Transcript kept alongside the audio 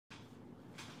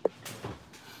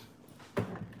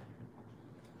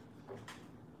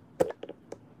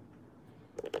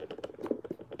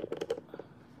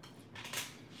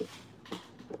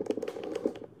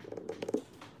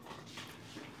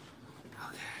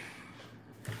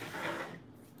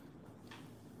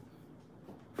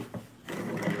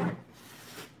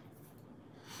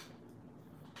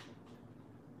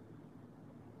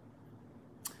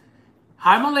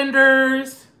Hi,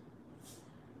 Melinders.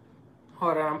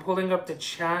 Hold on, I'm pulling up the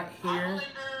chat here.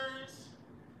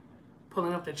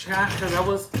 Pulling up the chat because I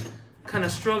was kind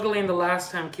of struggling the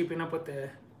last time keeping up with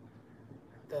the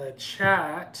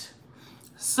chat.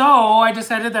 So I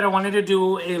decided that I wanted to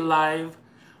do a live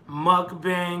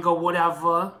mukbang or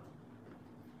whatever.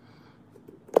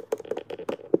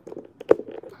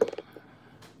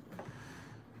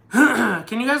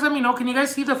 Can you guys let me know? Can you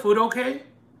guys see the food okay?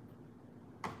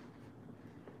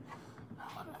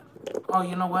 Oh,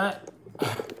 you know what?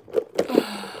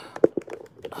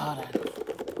 Hold on.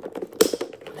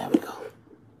 There we go.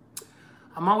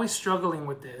 I'm always struggling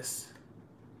with this.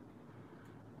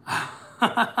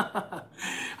 Hi,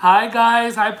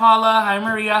 guys. Hi, Paula. Hi,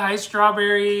 Maria. Hi,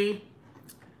 Strawberry.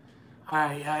 All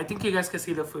right. Yeah, I think you guys can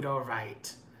see the food all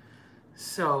right.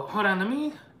 So, hold on. Let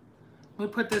me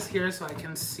put this here so I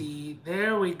can see.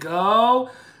 There we go.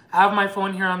 I have my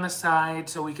phone here on the side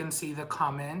so we can see the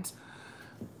comment.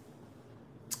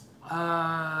 All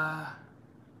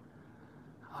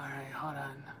right, hold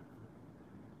on.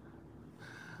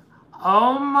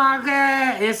 Oh my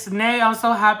God, it's Nay. I'm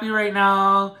so happy right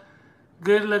now.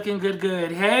 Good looking,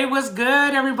 good. Hey, what's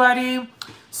good, everybody?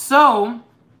 So,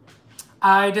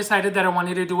 I decided that I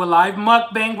wanted to do a live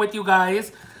mukbang with you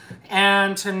guys.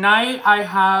 And tonight I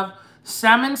have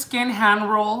salmon skin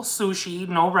hand roll sushi,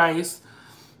 no rice.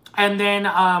 And then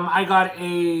I got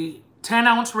a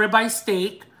 10-ounce ribeye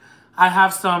steak. I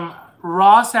have some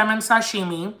raw salmon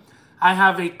sashimi. I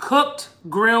have a cooked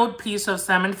grilled piece of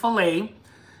salmon fillet.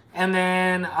 And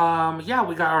then, yeah,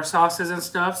 we got our sauces and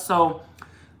stuff. So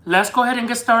let's go ahead and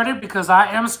get started because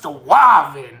I am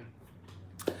starving.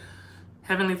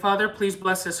 Heavenly Father, please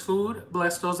bless this food.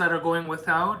 Bless those that are going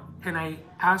without. And I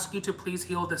ask you to please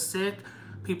heal the sick,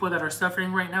 people that are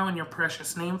suffering right now in your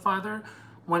precious name, Father.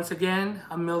 Once again,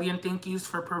 a million thank yous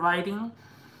for providing.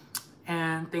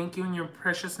 And thank you in your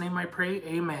precious name I pray.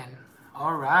 Amen.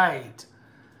 All right.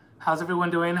 How's everyone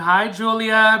doing? Hi,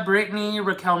 Julia, Brittany,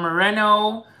 Raquel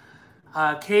Moreno,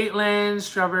 Caitlin,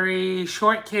 Strawberry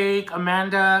Shortcake,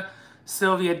 Amanda,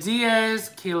 Sylvia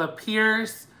Diaz, Kayla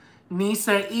Pierce,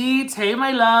 Nisa Eats, hey,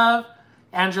 my love,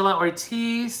 Angela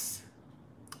Ortiz.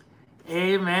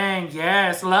 Amen.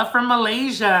 Yes. Love from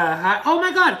Malaysia. Hi. Oh,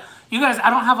 my God. You guys, I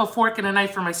don't have a fork and a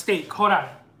knife for my steak. Hold on.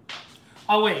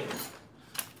 Oh, wait.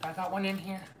 I got one in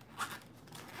here.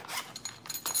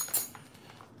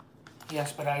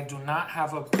 Yes, but I do not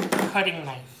have a cutting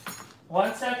knife.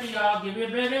 1 second, y'all. Give me a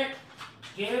minute.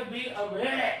 Give me a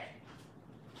minute.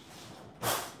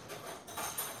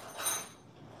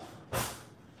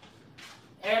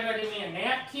 Everybody give me a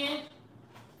napkin.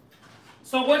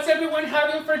 So what's everyone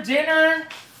having for dinner?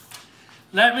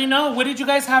 Let me know. What did you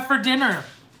guys have for dinner?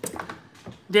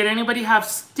 Did anybody have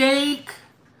steak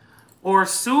or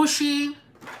sushi?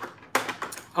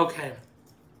 Okay.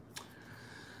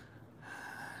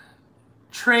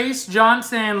 Trace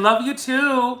Johnson, love you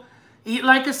too. Eat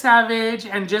like a savage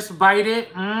and just bite it.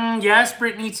 Yes,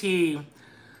 Brittany T.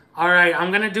 All right,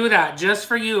 I'm going to do that just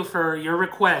for you, for your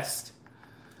request.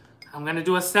 I'm going to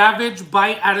do a savage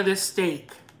bite out of this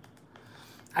steak.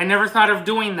 I never thought of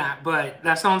doing that, but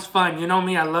that sounds fun. You know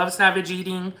me, I love savage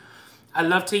eating. I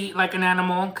love to eat like an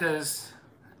animal because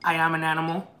I am an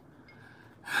animal.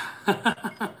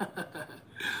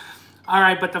 All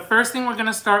right, but the first thing we're going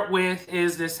to start with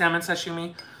is this salmon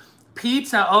sashimi.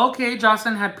 Pizza. Okay,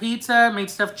 Jocelyn had pizza, made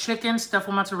stuffed chicken, stuffed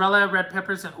with mozzarella, red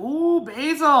peppers, and ooh,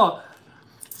 basil.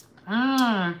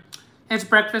 It's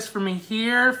breakfast for me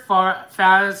here.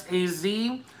 Faz AZ.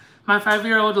 My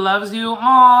 5-year-old loves you.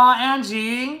 Aw,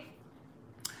 Angie.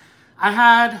 I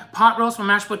had pot roast with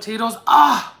mashed potatoes.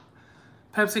 Ah,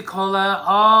 Pepsi Cola.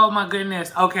 Oh, my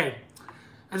goodness. Okay.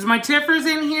 Is my Tiffers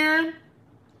in here?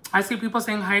 I see people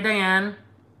saying, hi, Diane.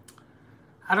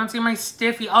 I don't see my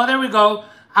stiffy. Oh, there we go.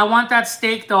 I want that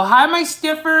steak, though. Hi, my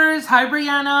stiffers. Hi,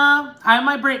 Brianna. Hi,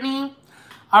 my Brittany.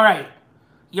 All right.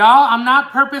 Y'all, I'm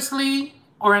not purposely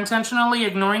or intentionally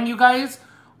ignoring you guys.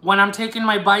 When I'm taking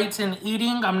my bites and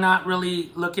eating, I'm not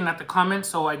really looking at the comments,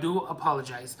 so I do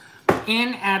apologize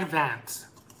in advance.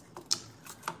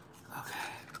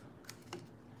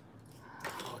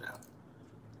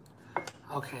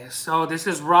 Okay, so this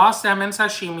is raw salmon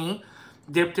sashimi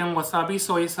dipped in wasabi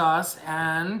soy sauce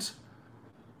and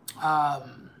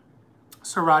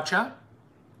sriracha.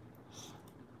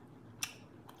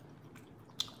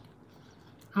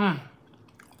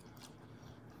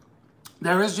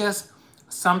 There is just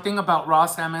something about raw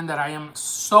salmon that I am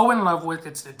so in love with.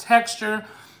 It's the texture,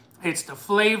 it's the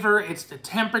flavor, it's the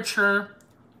temperature,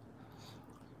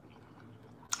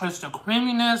 it's the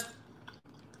creaminess.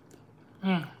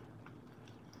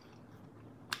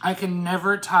 I can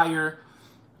never tire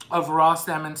of raw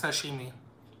salmon sashimi.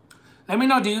 Let me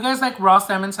know, do you guys like raw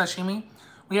salmon sashimi?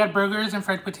 We had burgers and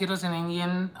fried potatoes and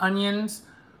Indian onions,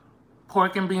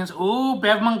 pork and beans. Ooh,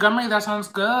 Bev Montgomery, that sounds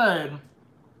good.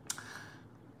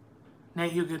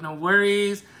 Nate, you get no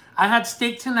worries. I had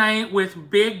steak tonight with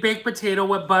big baked potato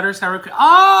with butter, sour cream.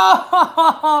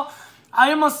 Oh, I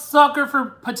am a sucker for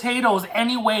potatoes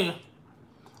anyway.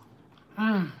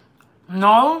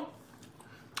 No,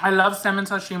 I love salmon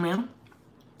sashimi.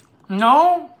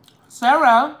 No,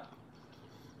 Sarah.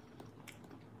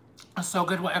 It's so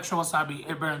good with extra wasabi.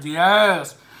 It burns.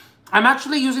 Yes. I'm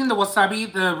actually using the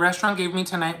wasabi the restaurant gave me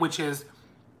tonight, which is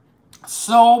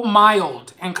so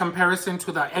mild in comparison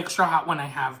to the extra hot one I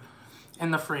have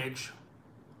in the fridge.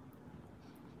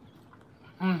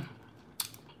 Oh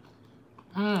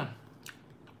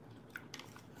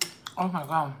my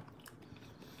God.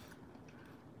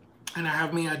 And I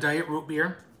have me a diet root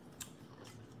beer.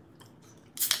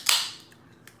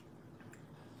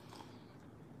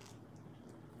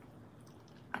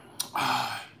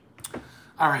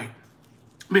 All right.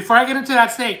 Before I get into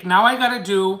that steak, now I gotta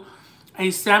do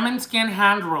a salmon skin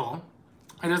hand roll.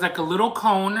 It is like a little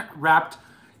cone wrapped.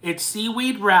 It's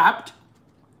seaweed wrapped,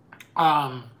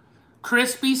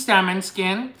 crispy salmon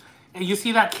skin. And you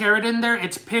see that carrot in there?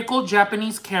 It's pickled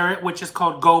Japanese carrot, which is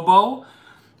called gobo.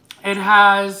 It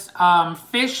has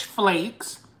fish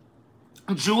flakes,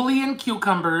 julienne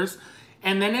cucumbers,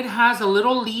 and then it has a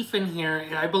little leaf in here.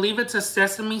 I believe it's a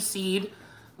sesame seed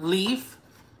leaf.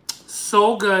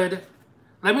 So good.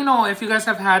 Let me know if you guys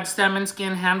have had salmon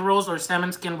skin hand rolls or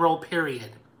salmon skin roll,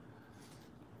 period.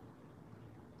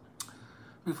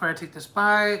 Before I take this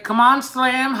bite. Come on,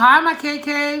 Slam. Hi, my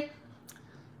KK.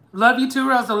 Love you too,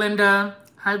 Rosalinda.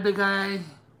 Hi, Big Eye.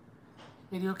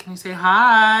 Video, can you say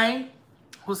hi?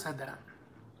 Who said that?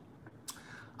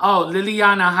 Oh,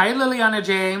 Liliana. Hi, Liliana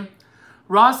J.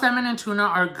 Raw salmon and tuna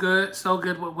are good. So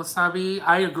good with wasabi.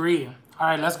 I agree. All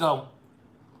right, let's go.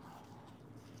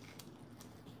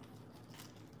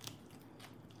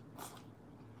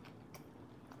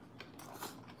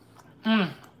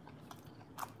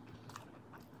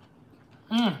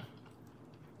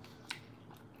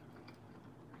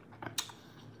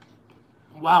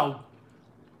 Wow.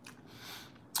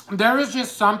 There is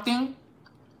just something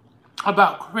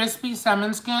about crispy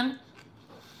salmon skin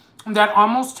that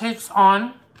almost takes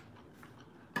on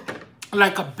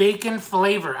like a bacon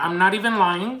flavor. I'm not even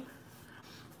lying.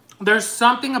 There's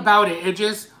something about it.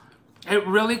 It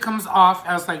really comes off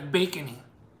as like bacony.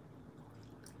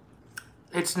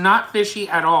 It's not fishy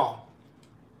at all.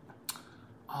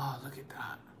 Oh, look at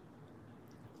that.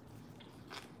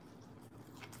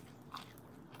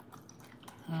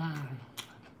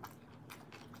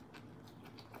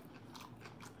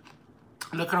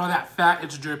 Look at all that fat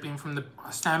it's dripping from the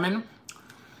salmon.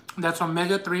 That's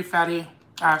omega-3 fatty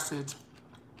acids.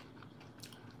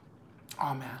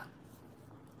 Oh, man.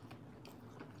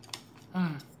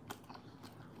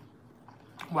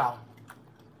 Wow.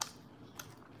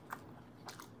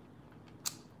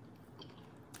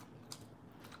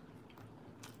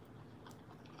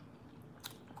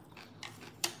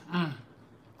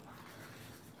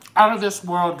 Out of this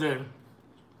world good.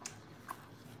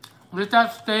 With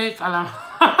that steak,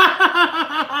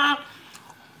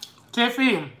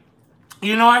 Tiffy,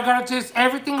 you know I gotta taste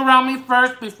everything around me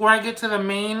first before I get to the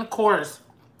main course.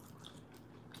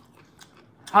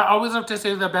 I always have to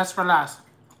save the best for last.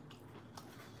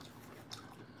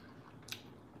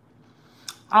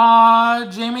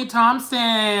 Jamie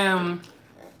Thomason,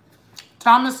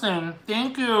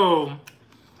 thank you.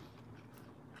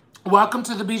 Welcome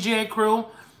to the BGA crew.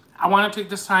 I want to take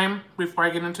this time before I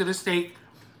get into the steak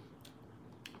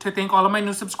to thank all of my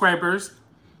new subscribers.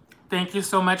 Thank you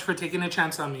so much for taking a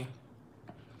chance on me.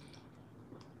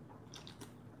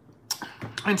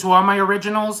 And to all my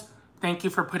originals, thank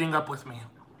you for putting up with me.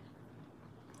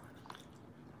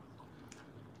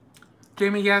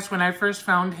 Jamie, yes, when I first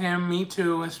found him, me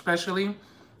too, especially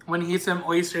when he eats some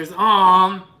oysters.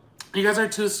 Aw, you guys are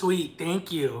too sweet.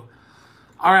 Thank you.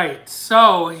 All right,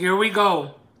 so here we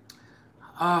go.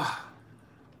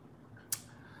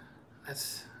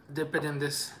 Let's dip it in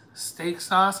this steak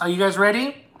sauce. Are you guys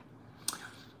ready?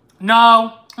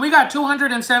 No, we got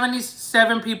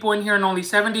 277 people in here and only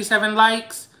 77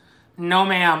 likes. No,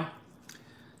 ma'am.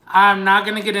 I'm not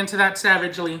going to get into that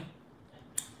savagely.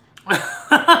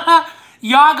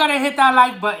 Y'all got to hit that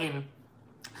like button.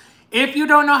 If you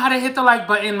don't know how to hit the like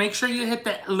button, make sure you hit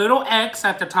the little X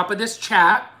at the top of this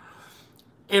chat.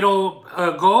 It'll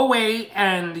go away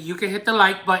and you can hit the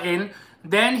like button.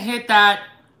 Then hit that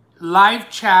live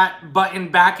chat button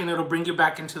back and it'll bring you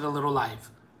back into the little live.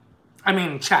 I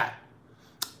mean, chat.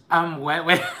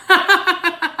 Wait.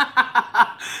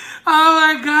 Oh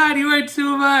my God, you are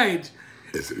too much.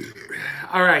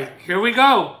 All right, here we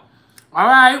go. All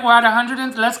right, we're at 100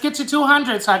 and let's get to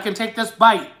 200 so I can take this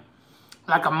bite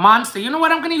like a monster. You know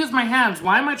what? I'm going to use my hands.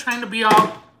 Why am I trying to be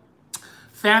all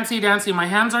fancy dancy? My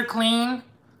hands are clean.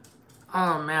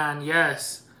 Oh man,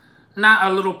 yes.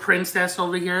 Not a little princess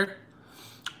over here.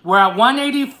 We're at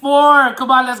 184.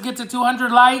 Come on, let's get to 200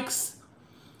 likes.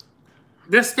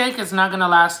 This steak is not going to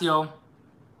last, yo.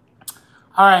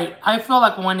 All right, I feel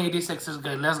like 186 is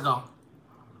good. Let's go.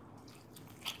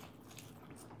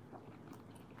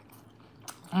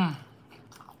 Oh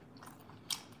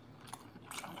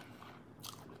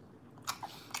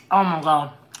my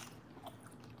God.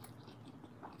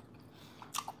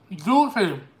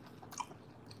 Juicy.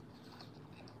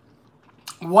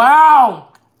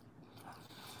 Wow.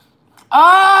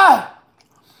 Ah!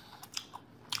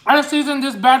 I seasoned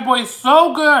this bad boy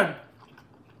so good.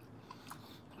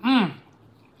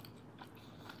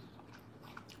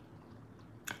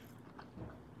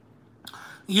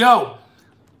 Yo,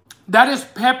 that is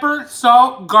pepper,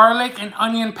 salt, garlic, and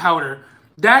onion powder.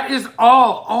 That is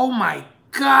all. Oh my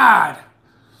God.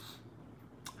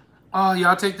 Oh,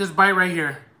 y'all take this bite right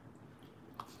here.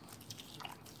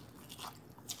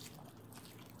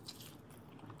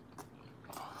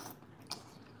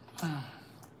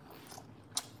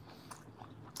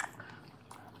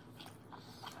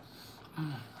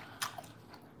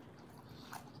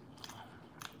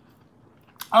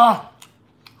 Oh.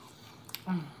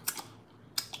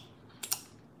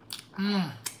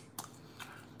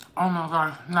 Oh my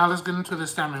God. Now let's get into the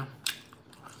salmon.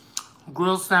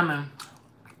 Grilled salmon.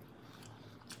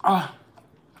 Oh.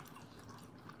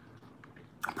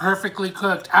 Perfectly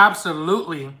cooked.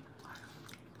 Absolutely.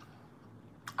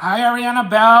 Hi, Ariana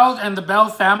Bell and the Bell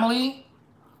family.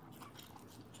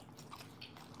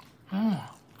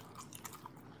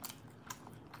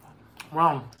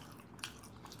 Wow.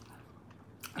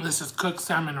 This is cooked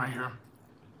salmon right here.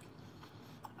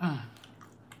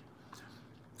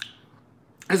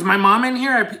 Is my mom in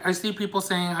here? I see people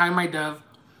saying, hi, my dove.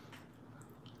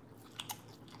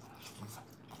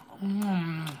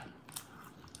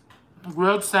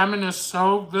 Grilled salmon is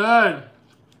so good.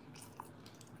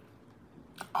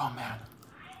 Oh, man.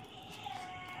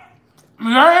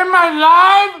 You're in my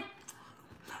live?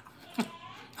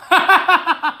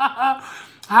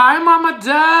 Hi, Mama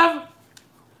Dove.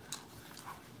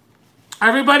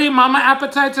 Everybody, Mama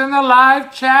Appetite's in the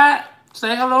live chat.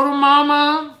 Say hello to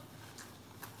Mama.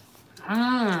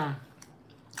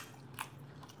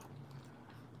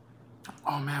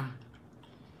 Oh, man.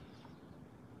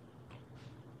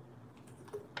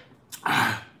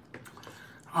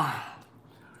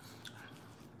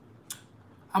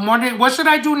 I'm wondering, what should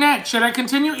I do next? Should I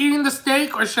continue eating the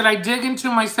steak or should I dig into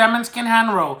my salmon skin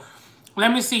hand roll?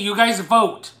 Let me see. You guys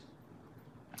vote.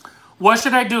 What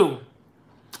should I do?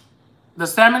 The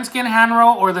salmon skin hand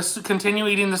roll or continue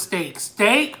eating the steak?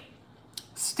 Steak?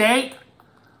 Steak?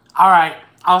 All right.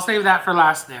 I'll save that for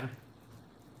last then.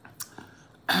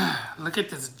 Look at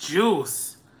this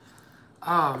juice.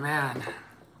 Oh, man.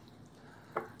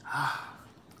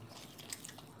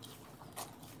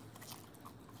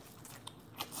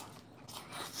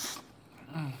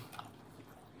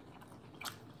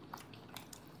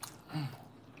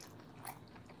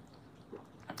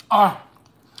 Oh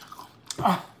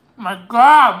my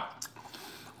God.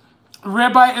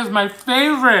 Ribeye is my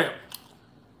favorite.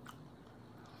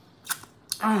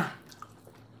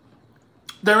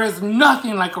 There is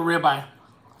nothing like a ribeye.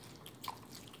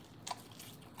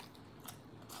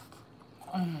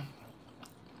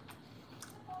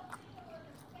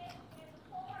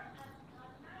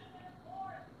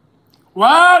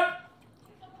 What?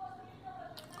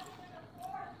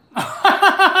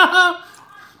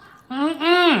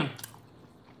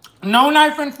 No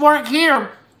knife and fork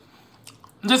here.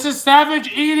 This is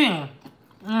savage eating.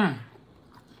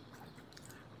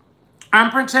 I'm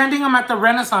pretending I'm at the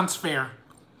Renaissance Fair.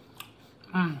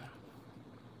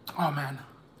 Oh, man.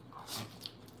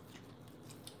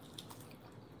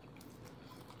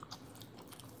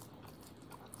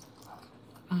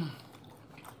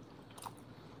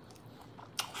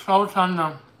 So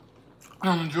tender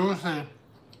and juicy.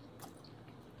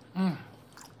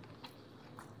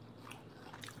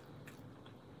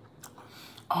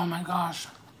 Oh my gosh.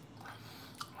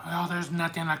 Oh, there's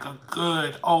nothing like a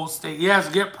good old steak. Yes,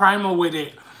 get primal with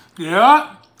it.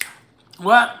 Yeah.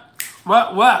 What?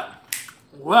 Oh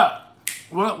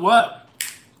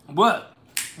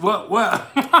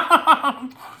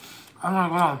my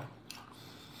God.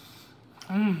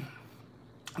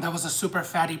 That was a super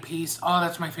fatty piece. Oh,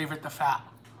 that's my favorite, the fat.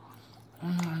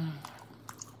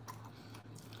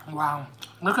 Wow.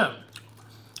 Look at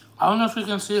I don't know if you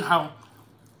can see how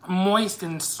moist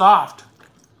and soft.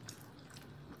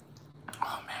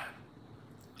 Oh, man.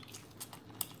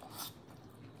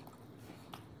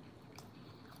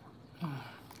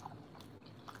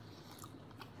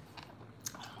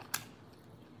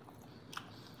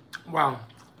 Wow.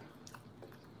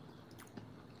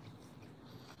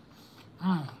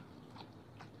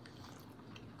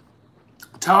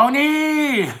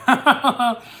 Tony!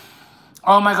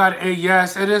 Oh my God,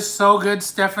 yes, it is so good,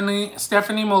 Stephanie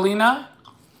Molina.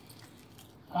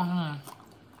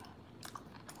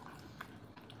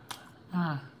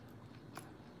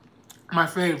 My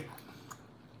fave.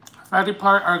 Fatty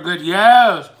part are good,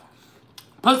 yes.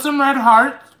 Put some red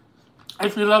hearts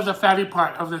if you love the fatty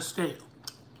part of the steak.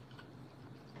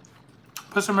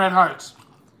 Put some red hearts.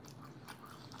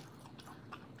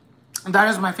 That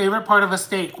is my favorite part of a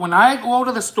steak. When I go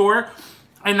to the store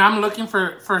and I'm looking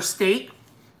for steak,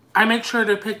 I make sure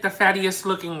to pick the fattiest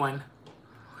looking one.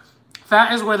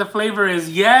 Fat is where the flavor is.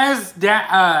 Yes,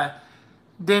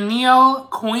 Danielle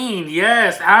Queen.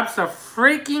 Yes,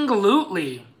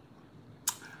 abso-freaking-lutely.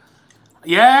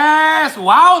 Yes,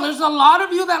 wow, there's a lot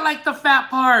of you that like the fat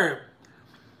part.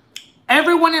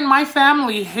 Everyone in my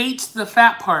family hates the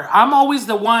fat part. I'm always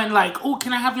the one like, oh,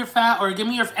 can I have your fat? Or give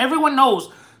me your... Everyone knows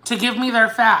to give me their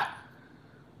fat.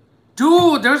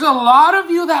 Dude, there's a lot of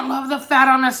you that love the fat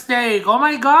on a steak. Oh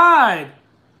my God.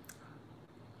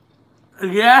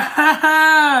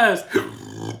 Yes.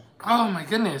 Oh my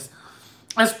goodness.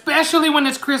 Especially when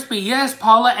it's crispy. Yes,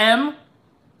 Paula M.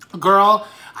 Girl,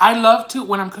 I love to,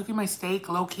 when I'm cooking my steak,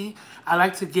 low-key, I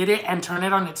like to get it and turn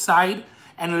it on its side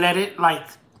and let it, like,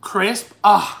 crisp.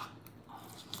 Oh.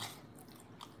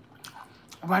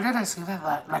 Why did I say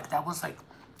that? Like that was, like,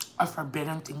 a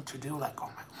forbidden thing to do. Like,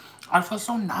 oh my, I feel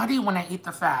so naughty when I eat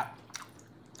the fat.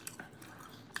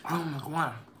 Oh my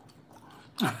God.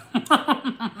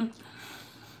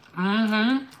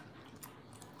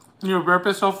 Your burp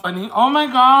is so funny. Oh my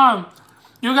God.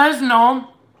 You guys know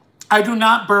I do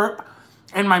not burp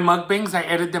in my mukbangs. I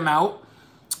edit them out.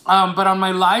 But on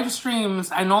my live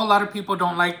streams, I know a lot of people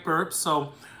don't like burps,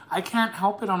 so I can't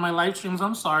help it on my live streams.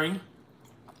 I'm sorry.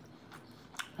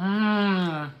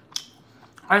 I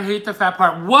hate the fat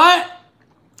part. What?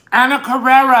 Anna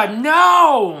Carrera,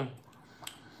 no!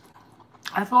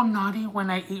 I feel naughty when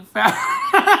I eat fat.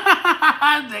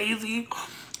 Daisy.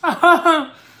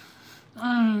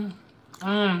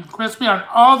 Crispy on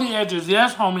all the edges.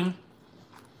 Yes, homie.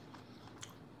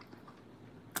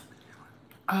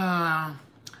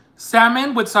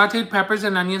 Salmon with sauteed peppers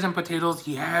and onions and potatoes.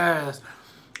 Yes.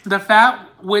 The fat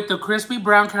with the crispy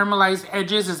brown caramelized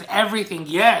edges is everything.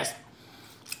 Yes.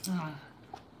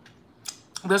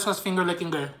 This was finger licking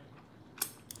good.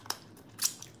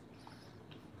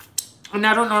 And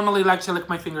I don't normally like to lick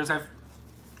my fingers.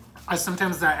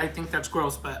 Sometimes I think that's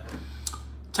gross, but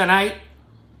tonight,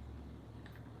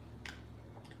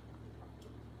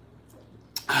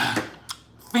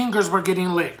 fingers were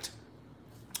getting licked.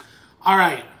 All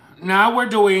right, now we're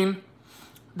doing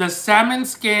the salmon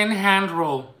skin hand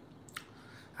roll.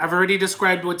 I've already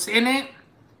described what's in it.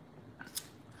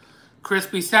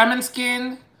 Crispy salmon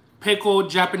skin, pickled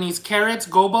Japanese carrots,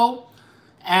 gobo,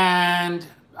 and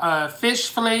fish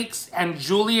flakes, and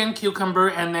julienne cucumber,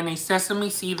 and then a sesame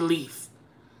seed leaf.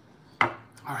 All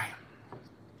right.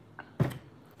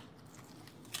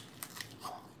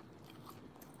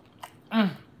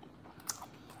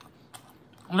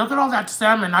 Look at all that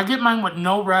salmon. I get mine with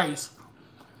no rice.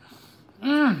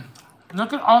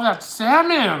 Look at all that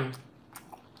salmon.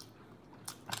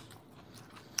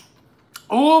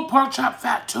 Oh, pork chop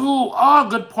fat too. Oh,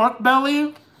 good pork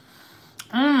belly.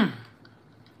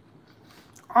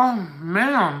 Oh,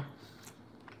 man.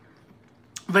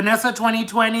 Vanessa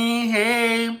 2020,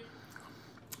 hey.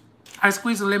 I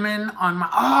squeezed lemon on my...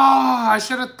 Oh, I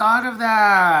should have thought of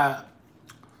that.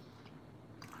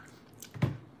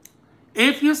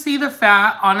 If you see the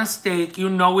fat on a steak, you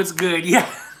know it's good. Yeah.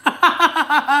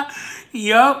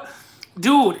 Yup.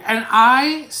 Dude, and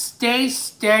I stay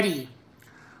steady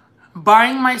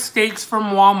buying my steaks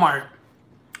from Walmart.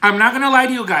 I'm not going to lie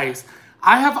to you guys.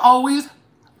 I have always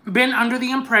been under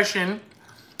the impression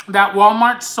that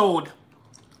Walmart sold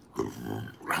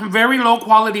very low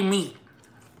quality meat.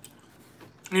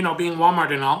 You know, being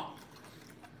Walmart and all.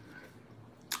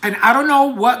 And I don't know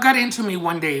what got into me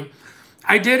one day.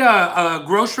 I did a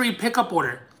grocery pickup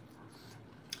order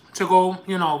to go,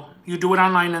 you know, you do it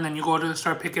online and then you go to the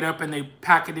store, pick it up, and they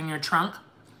pack it in your trunk.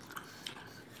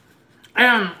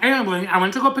 And anyway, I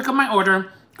went to go pick up my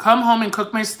order, come home and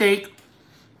cook my steak.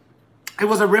 It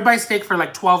was a ribeye steak for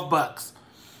like 12 bucks.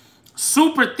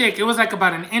 Super thick. It was like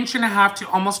about 1.5 inches to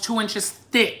almost 2 inches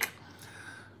thick.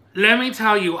 Let me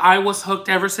tell you, I was hooked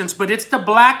ever since. But it's the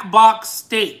black box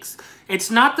steaks. It's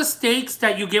not the steaks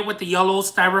that you get with the yellow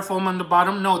styrofoam on the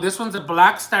bottom. No, this one's a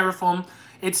black styrofoam.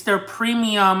 It's their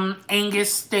premium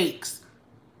Angus steaks.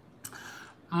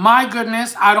 My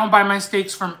goodness, I don't buy my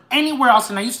steaks from anywhere else.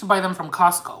 And I used to buy them from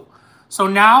Costco. So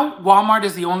now, Walmart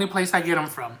is the only place I get them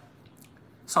from.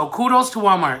 So kudos to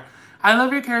Walmart. I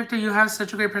love your character. You have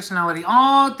such a great personality.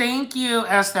 Oh, thank you,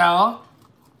 Estelle.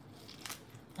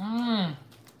 Look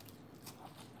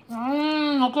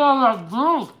at all that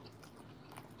juice.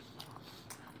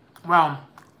 Wow.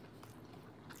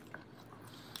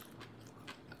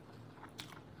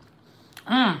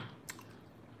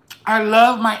 I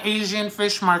love my Asian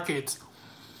fish markets.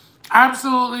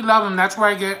 Absolutely love them. That's where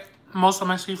I get most of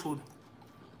my seafood.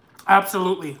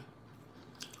 Absolutely.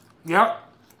 Yep.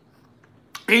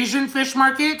 Asian fish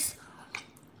markets,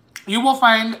 you will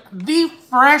find the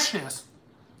freshest,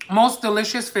 most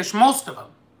delicious fish, most of them.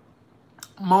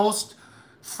 Most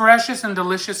freshest and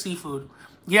delicious seafood.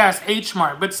 Yes, H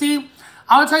Mart. But see,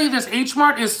 I'll tell you this, H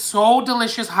Mart is so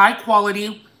delicious, high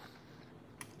quality,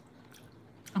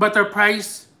 but their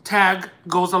price tag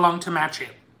goes along to match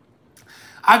it.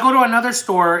 I go to another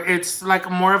store, it's like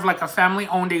more of like a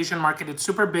family-owned Asian market. It's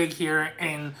super big here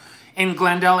in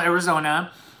Glendale,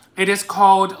 Arizona. It is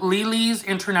called Lily's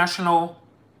International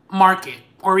Market,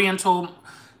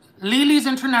 Lily's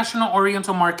International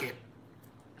Oriental Market,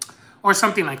 or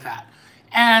something like that.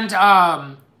 And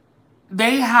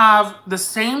they have the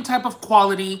same type of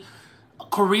quality,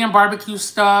 Korean barbecue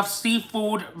stuff,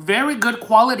 seafood, very good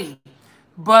quality,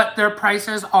 but their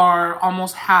prices are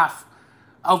almost half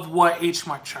of what H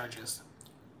Mart charges.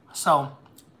 So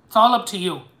it's all up to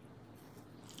you.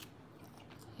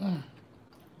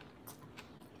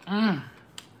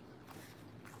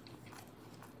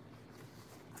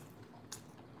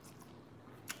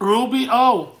 Ruby,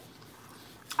 oh,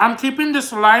 I'm keeping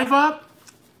this live up.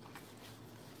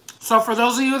 So for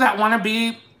those of you that want to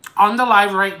be on the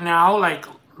live right now, like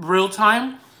real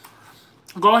time,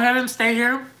 go ahead and stay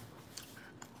here.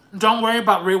 Don't worry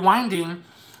about rewinding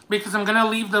because I'm going to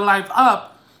leave the live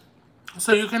up.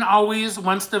 So you can always,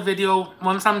 once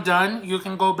I'm done, you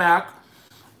can go back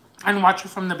and watch it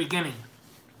from the beginning.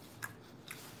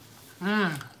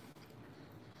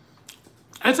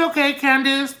 It's okay,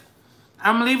 Candice.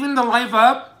 I'm leaving the live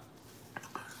up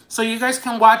so you guys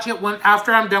can watch it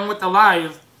after I'm done with the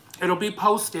live. It'll be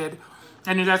posted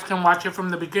and you guys can watch it from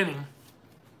the beginning.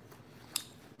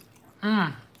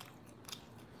 All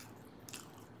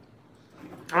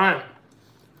right.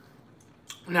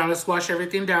 Now let's wash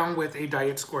everything down with a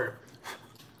Diet Squirt.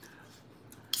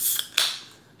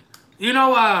 You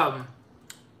know, I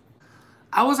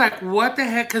was like, what the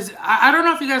heck? Because I don't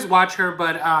know if you guys watch her,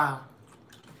 but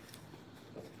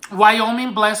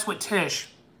Wyoming Blessed with Tish.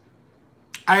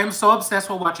 I am so obsessed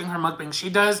with watching her mukbang. She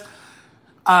does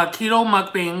keto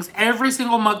mukbangs. Every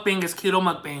single mukbang is keto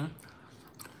mukbang.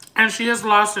 And she has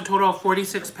lost a total of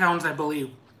 46 pounds, I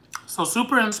believe. So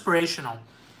super inspirational.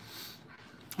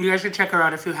 You guys should check her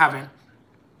out if you haven't.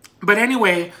 But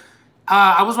anyway,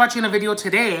 I was watching a video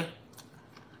today.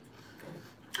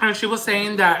 And she was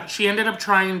saying that she ended up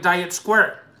trying Diet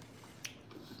Squirt.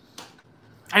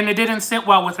 And it didn't sit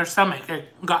well with her stomach.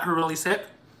 It got her really sick.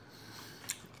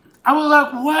 I was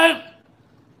like, what?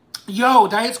 Yo,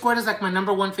 Diet Squirt is like my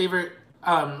 #1 favorite,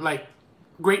 like,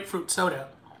 grapefruit soda.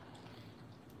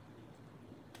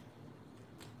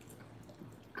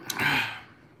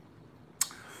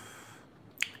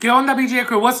 ¿Qué onda, BJ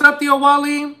Crew? What's up, Tío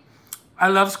Wally? I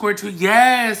love Squirt too.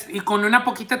 Yes. Y con una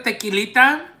poquita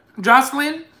tequilita.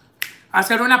 Jocelyn.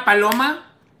 Hacer una paloma.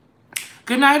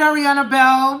 Good night, Ariana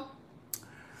Bell.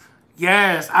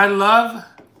 Yes, I love...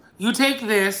 You take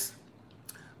this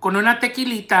con una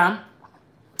tequilita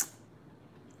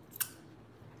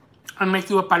and make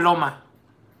you a paloma.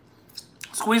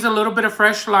 Squeeze a little bit of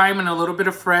fresh lime and a little bit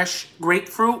of fresh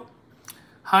grapefruit.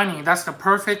 Honey, that's the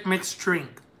perfect mixed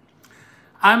drink.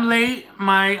 I'm late.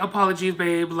 My apologies,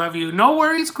 babe. Love you. No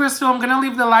worries, Crystal. I'm going to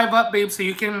leave the live up, babe, so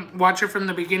you can watch it from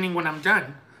the beginning when I'm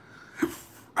done.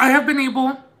 I haven't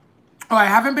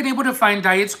been able to find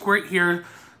Diet Squirt here.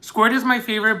 Squirt is my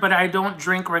favorite, but I don't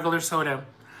drink regular soda.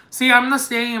 See, I'm the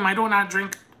same. I do not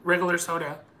drink regular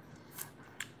soda.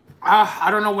 I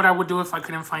don't know what I would do if I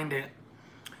couldn't find it.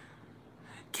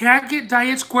 Can't get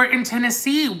Diet Squirt in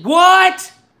Tennessee.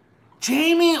 What?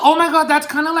 Jamie, oh my God, that's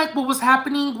kind of like what was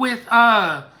happening with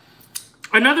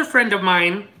another friend of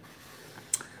mine.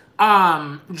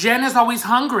 Jen is always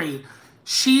hungry.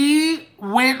 She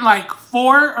went like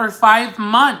 4 or 5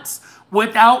 months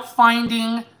without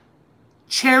finding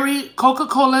cherry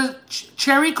Coca-Cola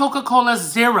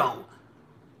Zero.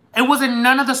 It was in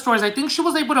none of the stores. I think she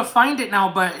was able to find it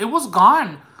now, but it was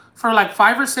gone for like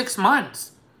 5 or 6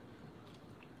 months.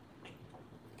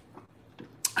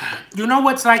 You know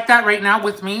what's like that right now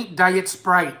with me? Diet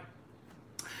Sprite.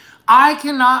 I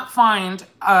cannot find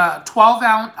a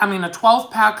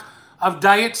 12 pack of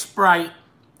Diet Sprite.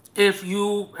 If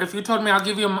you told me I'll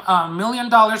give you $1 million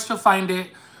to find it,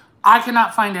 I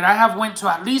cannot find it. I have went to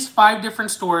at least 5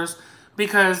 different stores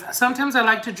because sometimes I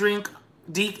like to drink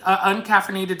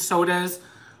uncaffeinated sodas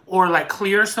or like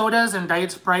clear sodas, and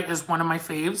Diet Sprite is one of my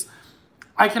faves.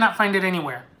 I cannot find it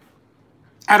anywhere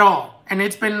at all. And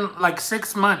it's been like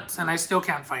 6 months and I still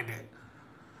can't find it.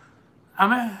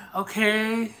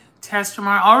 Okay. Test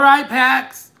tomorrow. All right,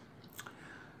 Pax.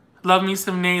 Love me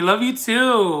some Nate. Love you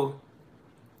too.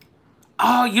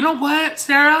 Oh, you know what,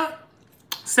 Sarah?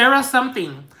 Sarah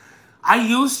something. I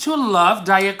used to love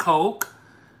Diet Coke,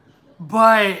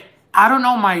 but I don't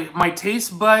know, my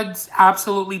taste buds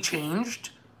absolutely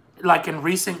changed like in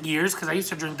recent years because I used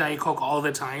to drink Diet Coke all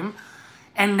the time.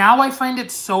 And now I find it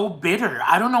so bitter.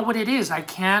 I don't know what it is. I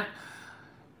can't,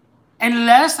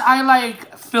 unless I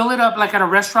like fill it up like at a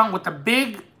restaurant with a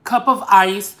big cup of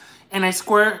ice and I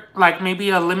squirt like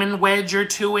maybe a lemon wedge or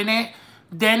 2 in it,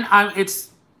 then it's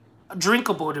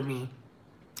drinkable to me.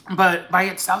 But by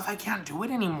itself, I can't do it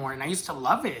anymore, and I used to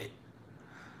love it.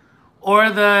 Or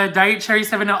the Diet Cherry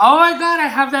 7 Up. Oh my god, I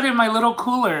have that in my little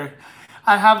cooler.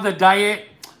 I have the Diet...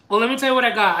 Well, let me tell you what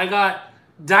I got. I got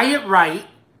Diet Right,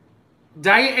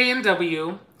 Diet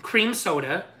A&W, Cream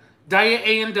Soda, Diet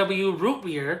A&W Root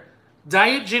Beer,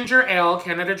 Diet Ginger Ale,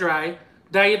 Canada Dry,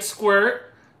 Diet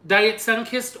Squirt, Diet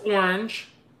Sunkissed Orange.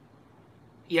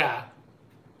 Yeah.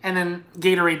 And then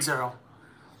Gatorade Zero.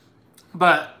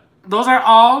 But those are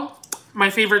all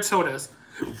my favorite sodas.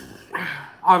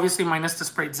 Obviously, minus the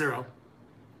Sprite Zero.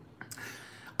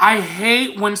 I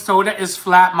hate when soda is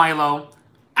flat, Milo.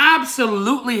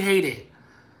 Absolutely hate it.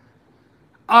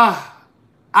 I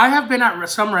have been at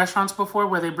some restaurants before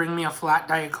where they bring me a flat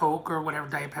Diet Coke or whatever,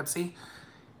 Diet Pepsi.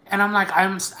 And I'm like,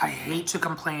 I hate to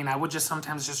complain. I would just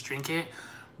sometimes just drink it.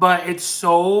 But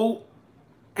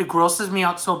it grosses me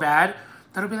out so bad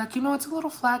that I'll be like, you know, it's a little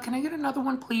flat. Can I get another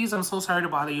one, please? I'm so sorry to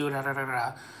bother you. Da, da, da,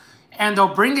 da. And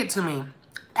they'll bring it to me.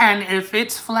 And if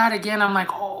it's flat again, I'm like,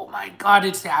 oh my god,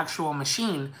 it's the actual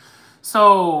machine.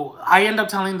 So I end up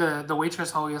telling the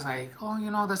waitress always like, oh, you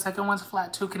know, the second one's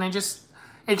flat too. Can I just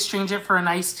exchange it for an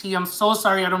iced tea? I'm so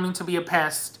sorry. I don't mean to be a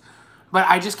pest. But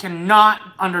I just cannot,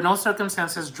 under no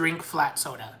circumstances, drink flat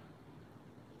soda.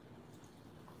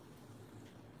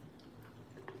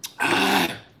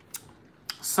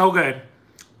 So good.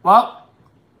 Well,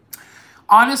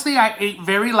 honestly, I ate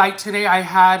very light today. I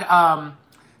had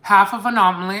half of an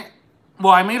omelet.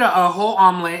 Well, I made a whole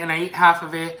omelet and I ate half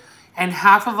of it. And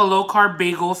half of a low-carb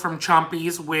bagel from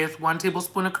Chompy's with 1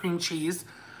 tablespoon of cream cheese.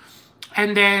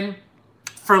 And then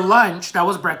for lunch, that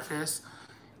was breakfast.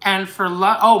 And for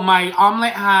lunch, oh, my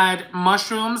omelet had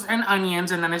mushrooms and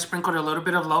onions. And then I sprinkled a little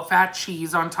bit of low-fat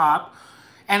cheese on top.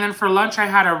 And then for lunch, I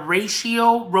had a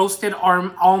Ratio roasted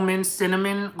almond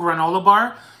cinnamon granola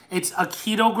bar. It's a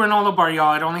keto granola bar,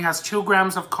 y'all. It only has 2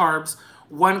 grams of carbs,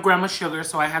 1 gram of sugar.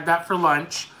 So I had that for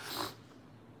lunch.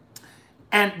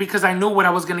 And because I knew what I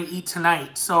was going to eat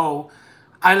tonight. So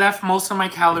I left most of my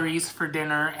calories for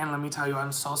dinner. And let me tell you,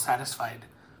 I'm so satisfied.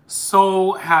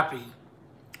 So happy.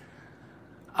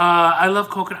 I love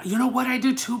coconut. You know what I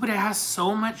do too? But it has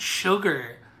so much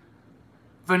sugar.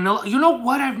 Vanilla. You know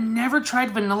what? I've never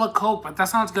tried vanilla Coke, but that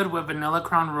sounds good with vanilla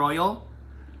Crown Royal.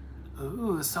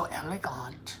 Ooh, so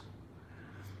elegant.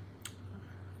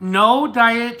 No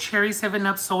Diet Cherry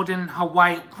 7-Up sold in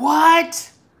Hawaii.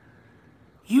 What?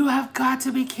 You have got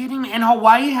to be kidding me. And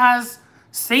Hawaii has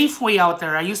Safeway out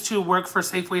there. I used to work for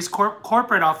Safeway's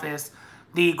corporate office,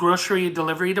 the grocery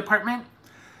delivery department.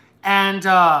 And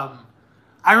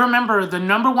I remember the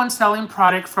 #1 selling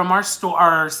product from our store,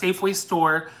 our Safeway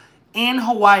store in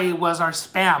Hawaii, was our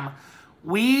Spam.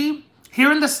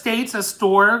 Here in the States, a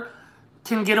store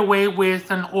can get away with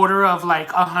an order of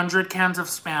like 100 cans of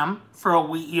Spam for a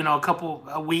week, you know,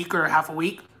 a week or half a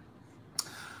week.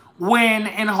 When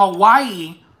in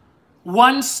Hawaii,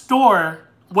 one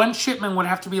shipment would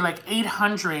have to be like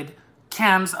 800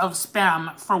 cans of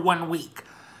Spam for 1 week.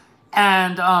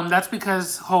 And that's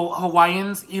because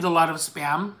Hawaiians eat a lot of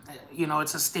Spam. You know,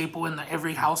 it's a staple in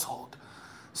every household.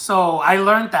 So I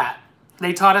learned that.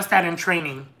 They taught us that in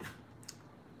training.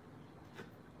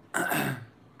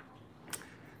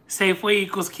 Safeway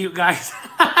equals cute, guys.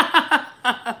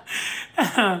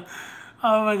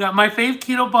 Oh my god. My fave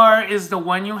keto bar is the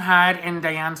one you had in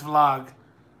Diane's vlog.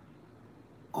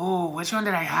 Oh, which one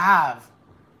did I have?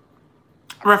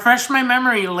 Refresh my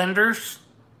memory, Lenders.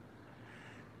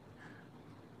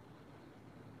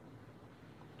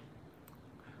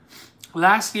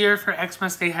 Last year for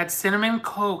Xmas, they had cinnamon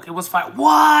Coke. It was fine.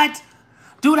 What?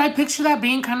 Dude, I picture that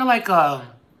being kind of like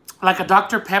a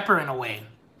Dr. Pepper in a way.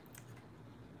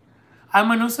 I'm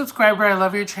a new subscriber. I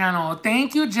love your channel.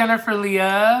 Thank you, Jennifer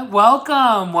Leah.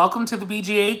 Welcome. Welcome to the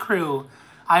BGA crew.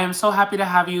 I am so happy to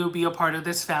have you be a part of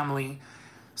this family.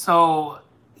 So,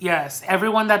 yes,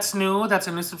 everyone that's new, that's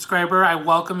a new subscriber, I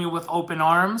welcome you with open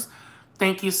arms.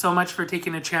 Thank you so much for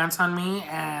taking a chance on me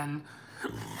and,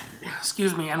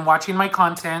 excuse me, and watching my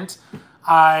content.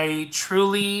 I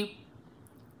truly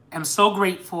am so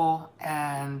grateful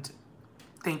and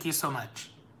thank you so much.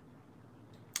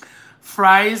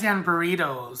 Fries and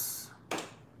burritos.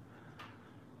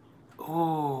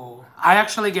 Oh, I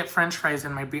actually get French fries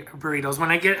in my burritos.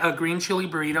 When I get a green chili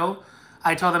burrito,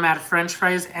 I tell them add French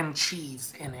fries and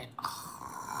cheese in it.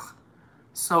 Oh,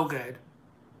 so good.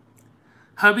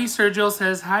 Hubby Sergio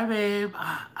says, hi, babe.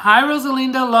 Hi,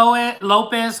 Rosalinda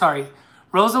Lopez. Sorry.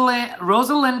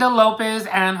 Rosalinda Lopez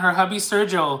and her hubby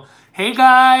Sergio. Hey,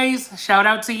 guys. Shout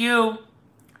out to you.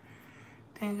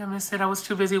 Dang, I missed it. I was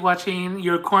too busy watching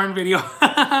your corn video.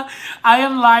 I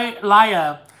am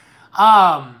Laya.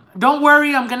 Don't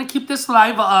worry. I'm going to keep this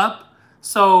live up.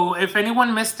 So if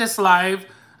anyone missed this live,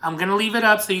 I'm going to leave it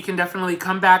up so you can definitely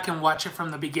come back and watch it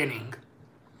from the beginning.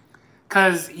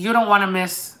 Because you don't want to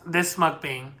miss this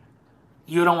mukbang.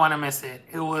 You don't want to miss it.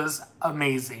 It was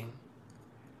amazing.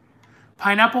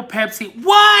 Pineapple Pepsi.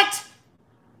 What?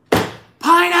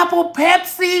 Pineapple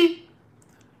Pepsi?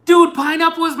 Dude,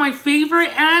 pineapple is my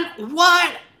favorite and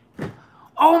what?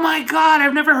 Oh my God,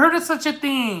 I've never heard of such a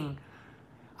thing.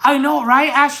 I know, right,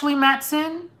 Ashley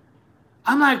Matson?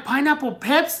 I'm like, pineapple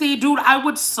Pepsi? Dude, I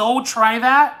would so try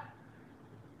that.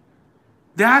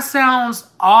 That sounds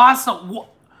awesome.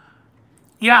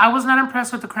 Yeah, I was not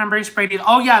impressed with the cranberry Sprite either.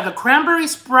 Oh yeah, the cranberry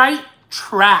Sprite,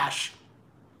 trash.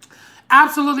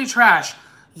 Absolutely trash.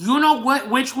 You know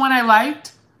which one I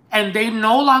liked? And they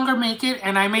no longer make it,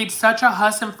 and I made such a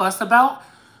huss and fuss about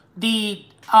the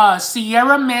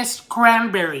Sierra Mist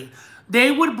Cranberry.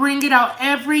 They would bring it out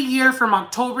every year from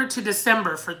October to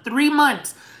December. For 3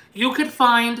 months, you could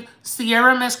find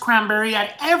Sierra Mist Cranberry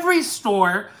at every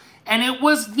store, and it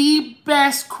was the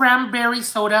best cranberry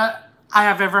soda I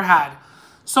have ever had.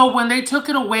 So when they took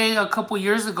it away a couple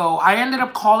years ago, I ended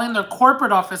up calling their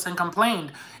corporate office and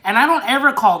complained. And I don't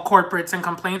ever call corporates and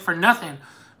complain for nothing.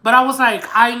 But I was like,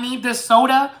 I need this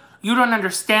soda. You don't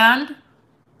understand.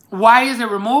 Why is it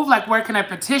removed? Like, where can I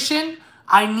petition?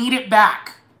 I need it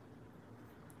back.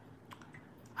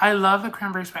 I love the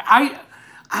cranberry Sprite.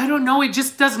 I don't know. It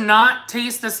just does not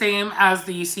taste the same as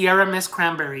the Sierra Mist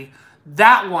Cranberry.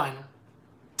 That one,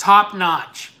 top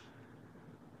notch.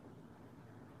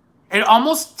 It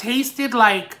almost tasted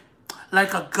like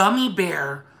a gummy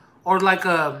bear or like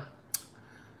a,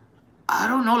 I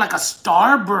don't know, like a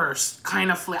Starburst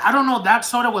kind of flavor. I don't know. That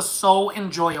soda was so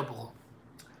enjoyable.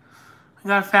 We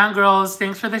got fangirls.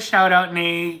 Thanks for the shout out,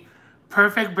 Nate.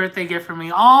 Perfect birthday gift for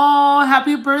me. Oh,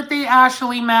 happy birthday,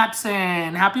 Ashley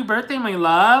Matson. Happy birthday, my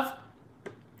love.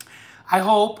 I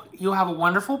hope you have a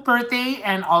wonderful birthday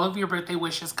and all of your birthday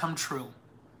wishes come true.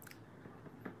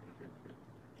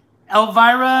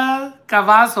 Elvira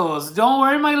Cavazos. Don't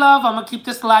worry, my love. I'm going to keep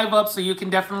this live up so you can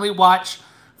definitely watch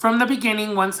from the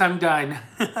beginning once I'm done.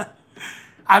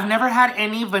 I've never had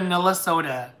any vanilla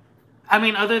soda. I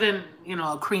mean, other than, you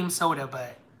know, a cream soda,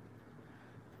 but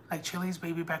like Chili's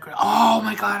baby back ribs. Oh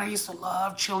my God, I used to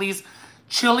love Chili's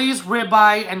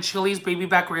ribeye and Chili's baby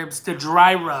back ribs. The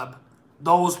dry rub.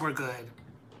 Those were good.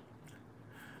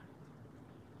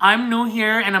 I'm new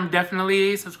here and I'm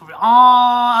definitely subscribing.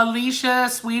 Oh, Alicia,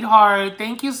 sweetheart.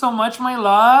 Thank you so much, my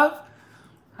love.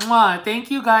 Mwah. Thank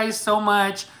you guys so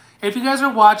much. If you guys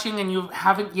are watching and you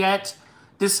haven't yet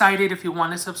decided if you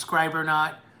want to subscribe or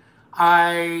not,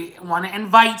 I want to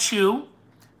invite you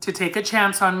to take a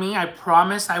chance on me. I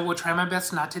promise I will try my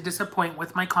best not to disappoint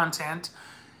with my content.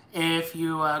 If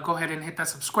you go ahead and hit that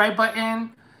subscribe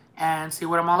button and see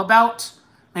what I'm all about.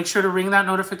 Make sure to ring that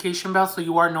notification bell so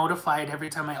you are notified every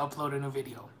time I upload a new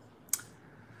video.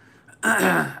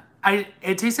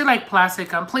 It tasted like plastic.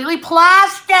 Completely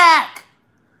plastic!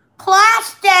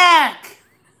 Plastic!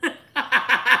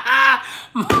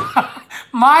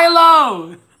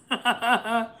 Milo!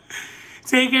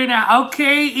 Take care now.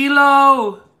 Okay,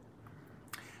 Elo.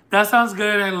 That sounds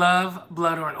good. I love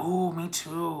blood orange. Oh, me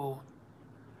too.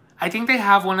 I think they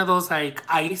have one of those like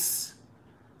ice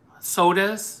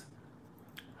sodas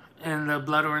in the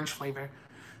blood orange flavor.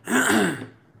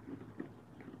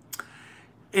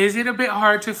 Is it a bit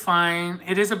hard to find?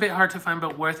 It is a bit hard to find,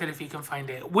 but worth it if you can find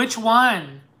it. Which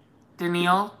one,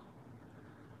 Danielle?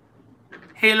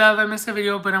 Hey, love, I missed the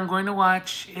video, but I'm going to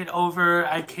watch it over.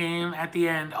 I came at the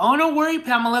end. Oh, no worry,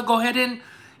 Pamela. Go ahead and,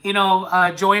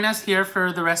 join us here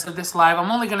for the rest of this live. I'm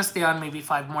only going to stay on maybe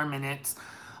 5 more minutes.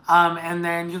 And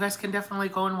then you guys can definitely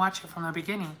go and watch it from the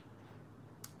beginning.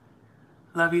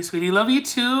 Love you, sweetie. Love you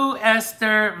too,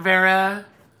 Esther, Vera.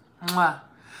 Mwah.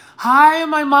 Hi,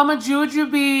 my mama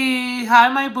Jujubee. Hi,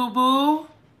 my boo-boo.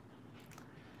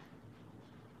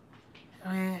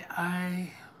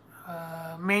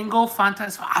 Mango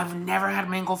Fanta. I've never had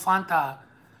mango Fanta.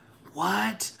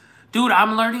 What? Dude,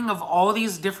 I'm learning of all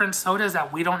these different sodas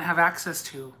that we don't have access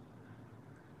to.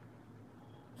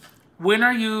 When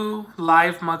are you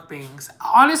live mukbangs?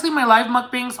 Honestly, my live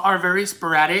mukbangs are very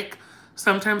sporadic.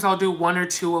 Sometimes I'll do 1 or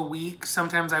 2 a week.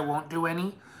 Sometimes I won't do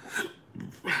any.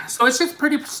 So it's just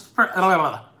pretty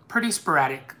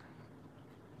sporadic.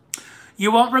 You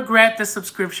won't regret the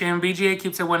subscription. BGA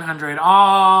keeps it 100.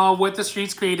 Oh, what the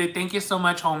streets created. Thank you so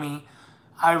much, homie.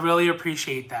 I really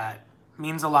appreciate that.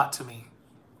 Means a lot to me.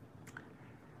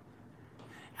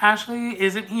 Ashley,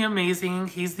 isn't he amazing?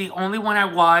 He's the only one I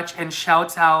watch and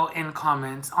shouts out in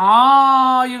comments.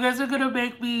 Oh, you guys are going to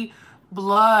make me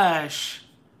blush.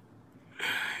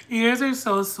 You guys are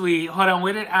so sweet. Hold on,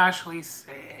 what did Ashley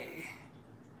say?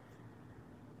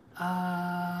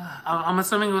 I'm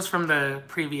assuming it was from the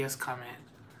previous comment.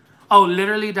 Oh,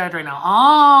 literally died right now.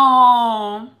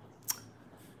 Oh.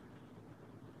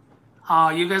 Oh,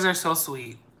 you guys are so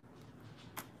sweet.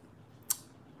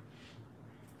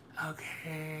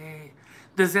 Okay.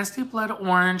 The Zesty Blood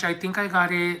Orange, I think I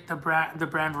got it, the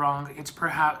brand wrong. It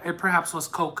perhaps was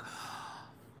Coke.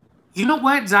 You know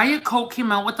what? Diet Coke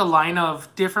came out with a line of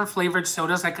different flavored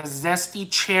sodas, like a Zesty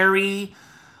Cherry,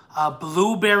 a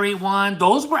blueberry one.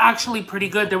 Those were actually pretty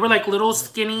good. They were like little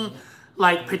skinny,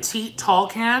 like petite tall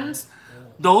cans.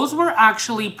 Those were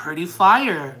actually pretty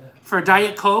fire for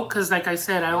Diet Coke, because like I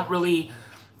said, I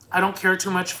don't care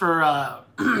too much for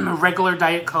regular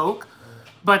Diet Coke.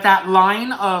 But that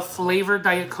line of flavored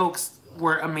Diet Cokes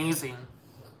were amazing.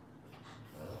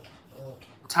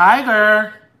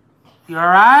 Tiger, you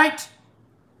alright?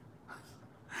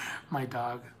 My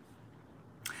dog.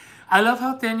 I love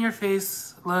how thin your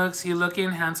face looks. You looking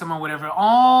handsome or whatever.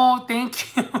 Oh,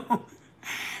 thank you.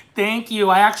 Thank you.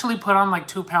 I actually put on like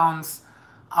 2 pounds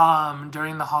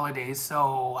during the holidays.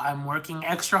 So I'm working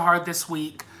extra hard this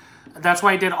week. That's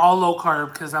why I did all low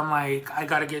carb, because I'm like, I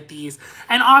gotta get these.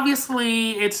 And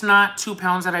obviously, it's not 2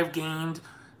 pounds that I've gained,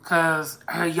 because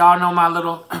y'all know my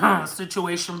little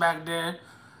situation back there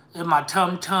in my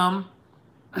tum-tum.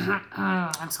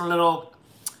 It's a little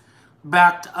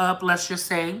backed up, let's just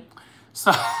say.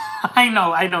 So, I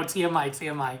know,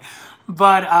 TMI.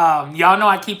 But y'all know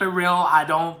I keep it real. I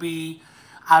don't be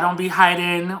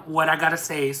hiding what I gotta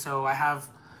say. So I have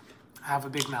a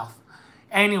big mouth.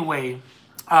 Anyway.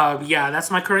 Yeah,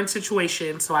 that's my current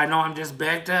situation, so I know I'm just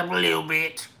backed up a little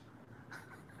bit.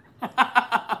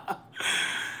 I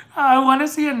want to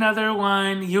see another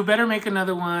one. You better make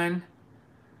another one.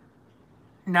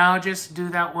 Now just do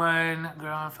that one.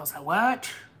 Girl, it feels like,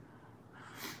 what?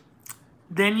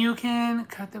 Then you can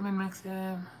cut them and mix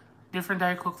them. Different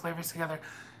Diet Coke flavors together.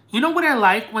 You know what I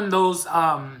like? When those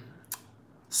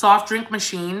soft drink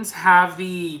machines have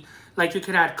the, like, you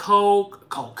could add Coke.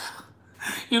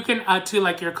 You can add to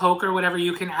like your Coke or whatever,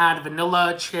 you can add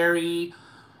vanilla, cherry,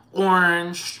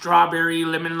 orange, strawberry,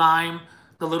 lemon, lime,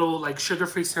 the little like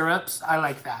sugar-free syrups. I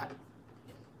like that.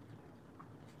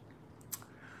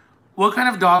 What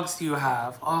kind of dogs do you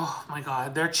have? Oh my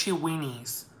God, they're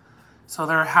Chiweenies. So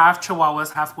they're half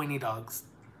Chihuahuas, half weenie dogs.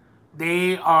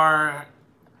 They are,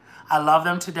 I love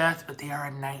them to death, but they are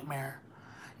a nightmare.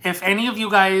 If any of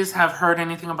you guys have heard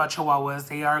anything about Chihuahuas,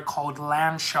 they are called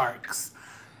land sharks.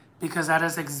 Because that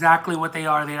is exactly what they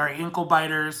are. They are ankle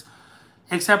biters.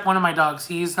 Except one of my dogs.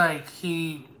 He's like,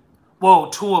 2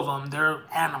 of them. They're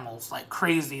animals, like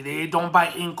crazy. They don't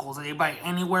bite ankles. They bite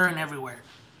anywhere and everywhere.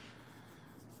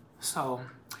 So,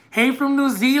 hey from New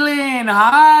Zealand.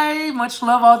 Hi. Much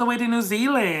love all the way to New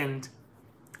Zealand.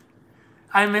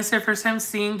 I miss it. First time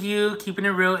seeing you. Keeping it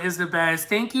real is the best.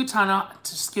 Thank you,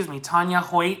 Tanya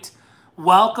Hoyt.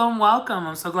 Welcome.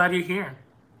 I'm so glad you're here.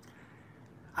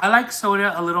 I like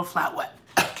soda a little flat wet.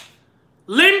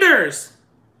 Linders!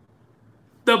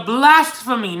 The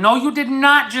blasphemy. No, you did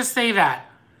not just say that.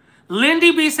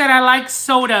 Lindy B said I like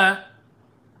soda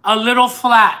a little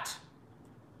flat.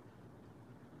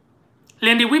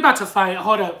 Lindy, we about to fight.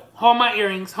 Hold up. Hold my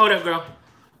earrings. Hold up, girl.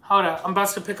 Hold up. I'm about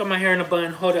to pick up my hair in a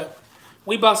bun. Hold up.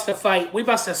 We about to fight. We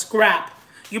about to scrap.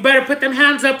 You better put them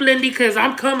hands up, Lindy, because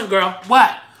I'm coming, girl.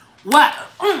 What?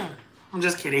 I'm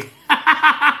just kidding.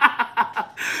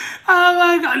 Oh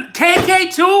my God.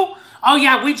 KK too? Oh,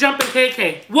 yeah, we jumping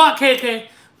KK. What, KK?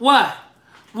 What?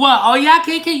 What? Oh, yeah,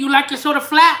 KK, you like your soda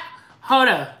flat? Hold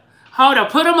up. Hold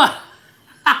up. Put them up.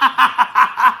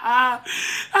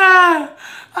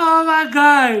 Oh, my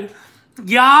God.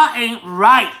 Y'all ain't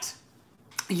right.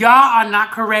 Y'all are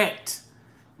not correct.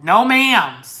 No,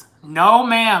 ma'ams. No,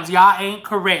 ma'ams. Y'all ain't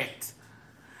correct.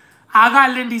 I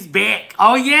got Lindy's back.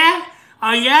 Oh, yeah?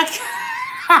 Oh, yeah?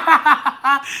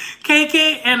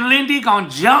 KK and Lindy gonna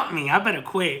jump me. I better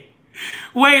quit.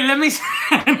 Wait, let me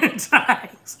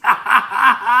sanitize.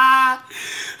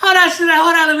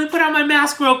 Hold on. Let me put on my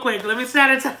mask real quick. Let me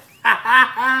sanitize.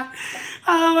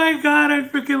 Oh my God, I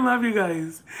freaking love you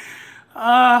guys.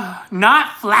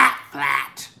 Not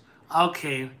flat.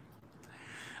 Okay.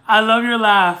 I love your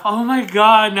laugh. Oh my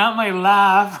God, not my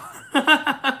laugh.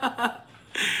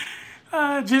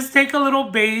 Just take a little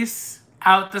base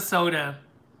out the soda.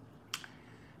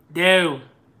 Dude,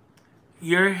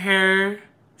 your hair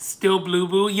still blue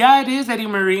boo? Yeah, it is, Eddie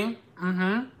Marie.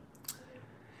 Mm-hmm.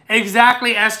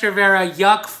 Exactly, Esther Vera.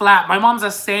 Yuck, flat. My mom's the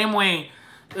same way.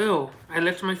 Ew, I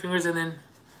licked my fingers and then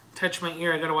touched my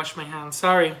ear. I gotta wash my hands.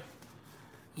 Sorry.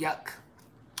 Yuck.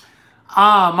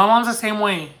 My mom's the same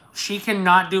way. She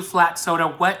cannot do flat soda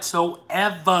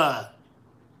whatsoever.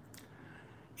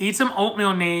 Eat some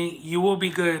oatmeal, Nate. You will be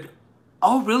good.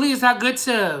 Oh, really? Is that good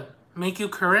to make you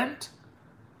current?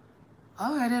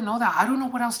 Oh, I didn't know that. I don't know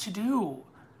what else to do.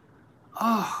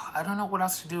 Oh, I don't know what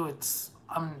else to do.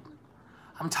 I'm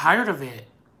tired of it.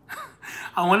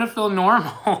 I want to feel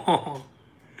normal.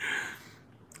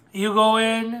 You go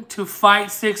in to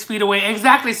fight 6 feet away.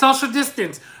 Exactly, social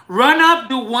distance. Run up,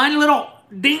 do one little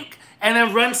dink, and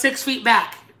then run 6 feet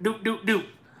back. Do.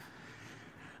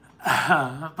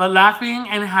 But laughing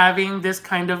and having this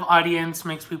kind of audience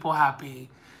makes people happy.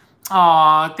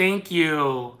 Aw, thank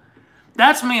you.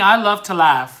 That's me. I love to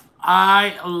laugh.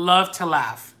 I love to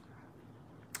laugh.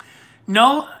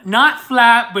 No, not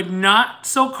flat, but not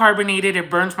so carbonated it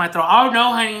burns my throat. Oh,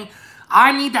 no, honey.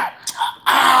 I need that.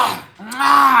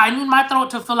 I need my throat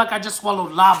to feel like I just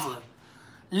swallowed lava.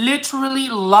 Literally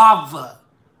lava.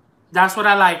 That's what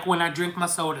I like when I drink my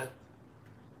soda.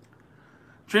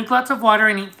 Drink lots of water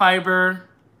and eat fiber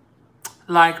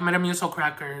like Metamucil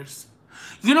crackers.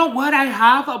 You know what? I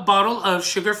have a bottle of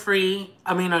sugar-free,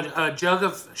 a jug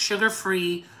of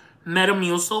sugar-free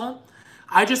Metamucil.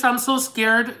 I'm so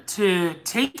scared to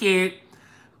take it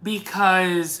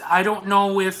because I don't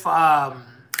know if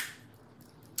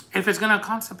it's going to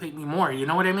constipate me more. You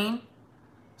know what I mean?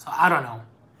 So I don't know.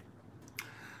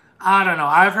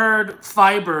 I've heard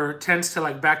fiber tends to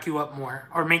like back you up more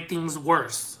or make things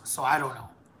worse. So I don't know.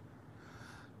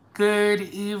 Good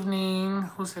evening.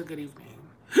 Who said good evening?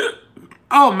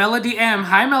 Oh, Melody M.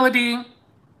 Hi, Melody.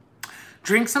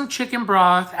 Drink some chicken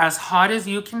broth as hot as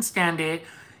you can stand it,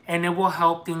 and it will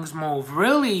help things move.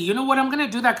 Really? You know what? I'm going to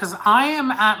do that because I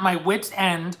am at my wit's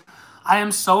end. I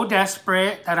am so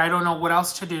desperate that I don't know what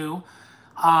else to do,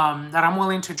 that I'm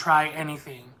willing to try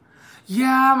anything.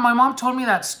 Yeah, my mom told me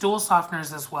that stool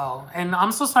softeners as well. And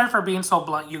I'm so sorry for being so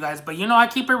blunt, you guys. But, you know, I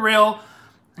keep it real.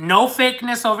 No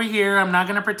fakeness over here. I'm not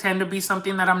going to pretend to be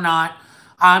something that I'm not.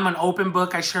 I'm an open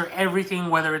book. I share everything,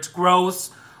 whether it's gross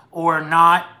or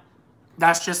not.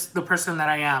 That's just the person that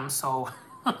I am. So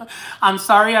I'm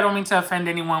sorry. I don't mean to offend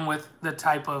anyone with the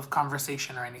type of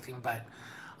conversation or anything. But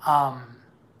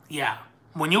yeah,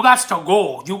 when you got to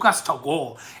go, you got to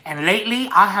go. And lately,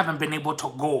 I haven't been able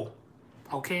to go.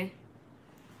 Okay?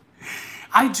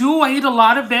 I do. I eat a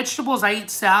lot of vegetables. I eat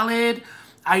salad.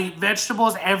 I eat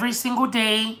vegetables every single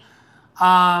day.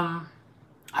 I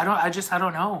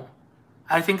don't know.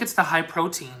 I think it's the high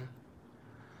protein.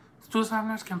 Stool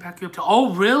softeners can pack you up to...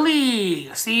 Oh, really?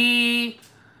 See?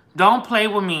 Don't play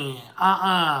with me.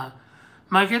 My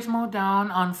kids mowed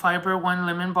down on fiber 1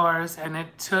 lemon bars and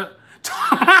it took...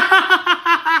 and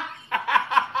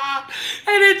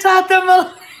it taught them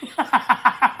a...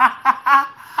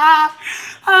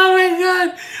 Oh my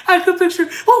God. I could picture...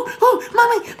 Oh,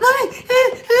 mommy.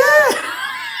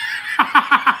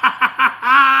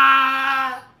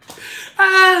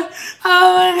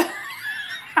 Oh my God.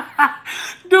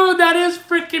 Dude, that is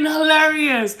freaking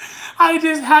hilarious. I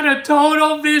just had a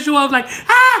total visual of like,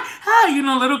 you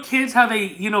know, little kids, how they,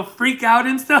 you know, freak out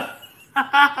and stuff.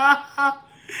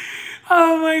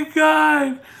 Oh my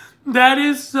God. That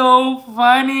is so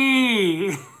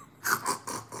funny.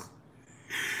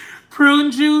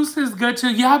 Prune juice is good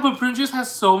too. Yeah, but prune juice has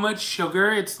so much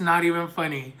sugar, it's not even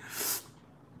funny.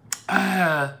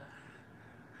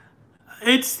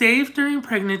 It's safe during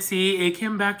pregnancy. It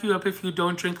can back you up if you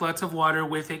don't drink lots of water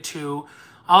with it too.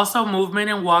 Also, movement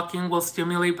and walking will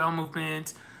stimulate bowel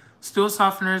movement. Stool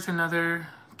softeners and other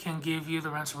can give you the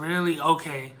rest. Really?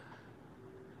 Okay.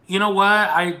 You know what?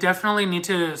 I definitely need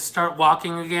to start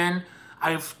walking again.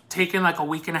 I've taken like a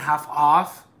week and a half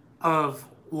off of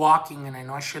walking, and I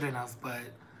know I shouldn't have, but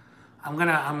I'm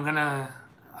gonna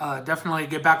definitely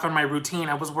get back on my routine.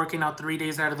 I was working out 3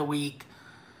 days out of the week,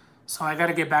 so I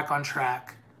gotta get back on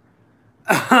track.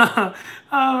 Oh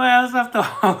man, I slept the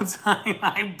whole time.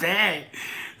 I bet.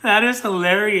 That is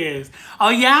hilarious. Oh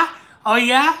yeah? Oh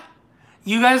yeah?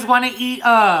 You guys want to eat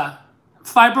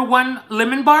Fiber One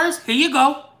lemon bars? Here you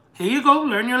go. Here you go.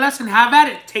 Learn your lesson. Have at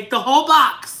it. Take the whole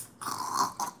box.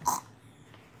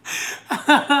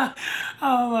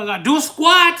 Oh my god. Do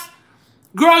squats.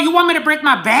 Girl, you want me to break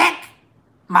my back?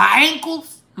 My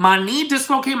ankles? My knee?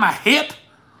 Dislocate my hip?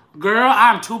 Girl,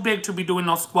 I'm too big to be doing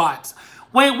no squats.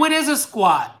 Wait, what is a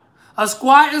squat? A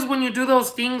squat is when you do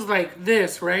those things like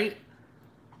this, right?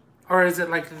 Or is it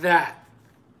like that?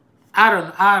 I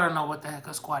don't know what the heck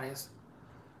a squat is.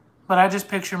 But I just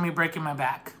picture me breaking my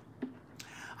back.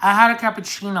 I had a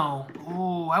cappuccino.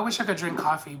 Ooh, I wish I could drink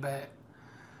coffee, but...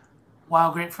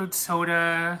 Wow, grapefruit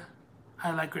soda.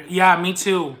 I like grape... Yeah, me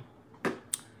too.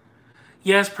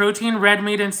 Yes, protein, red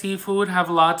meat, and seafood have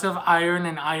lots of iron,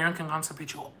 and iron can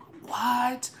constipate you.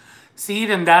 What? See,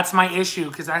 then that's my issue,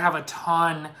 because I have a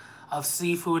ton of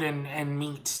seafood and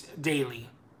meat daily.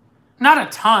 Not a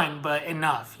ton, but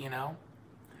enough, you know?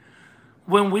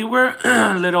 When we were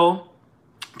little,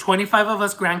 25 of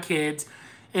us grandkids,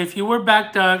 if you were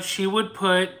backed up, she would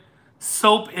put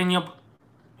soap in your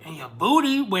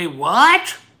booty. Wait,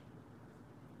 what?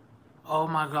 Oh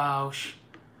my gosh.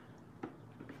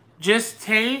 Just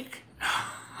take...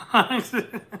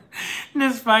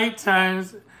 Despite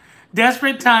times...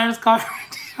 Desperate times call for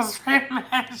desperate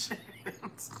measures.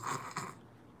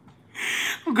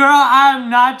 Girl, I'm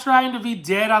not trying to be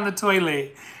dead on the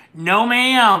toilet. No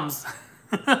ma'ams.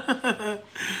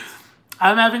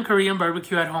 I'm having Korean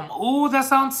barbecue at home. Ooh, that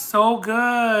sounds so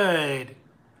good.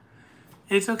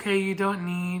 It's okay, you don't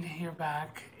need your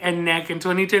back and neck in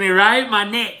 2020, right? My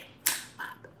neck.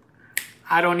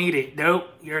 I don't need it. Nope,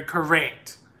 you're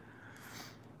correct.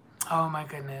 Oh my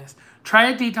goodness. Try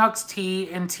a detox tea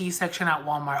and tea section at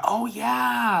Walmart. Oh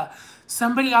yeah.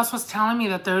 Somebody else was telling me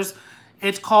that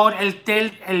it's called el té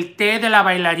de la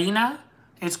bailarina.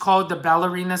 It's called the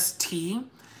ballerina's tea.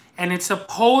 And it's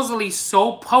supposedly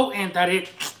so potent that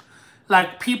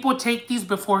like people take these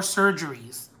before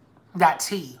surgeries, that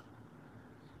tea.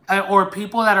 Or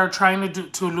people that are trying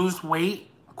to lose weight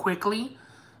quickly,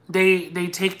 they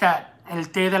take that el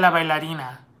té de la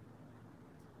bailarina.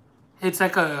 It's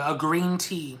like a green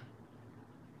tea.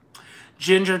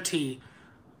 Ginger tea.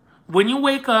 When you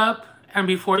wake up and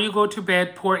before you go to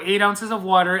bed, pour 8 ounces of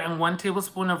water and 1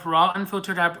 tablespoon of raw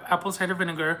unfiltered apple cider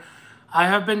vinegar. I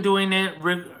have been doing it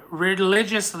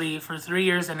religiously for 3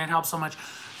 years and it helps so much.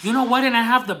 You know what? And I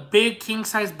have the big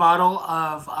king-size bottle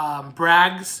of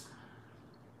Bragg's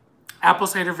apple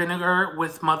cider vinegar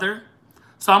with Mother.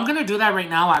 So I'm going to do that right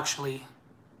now, actually.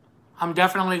 I'm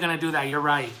definitely going to do that. You're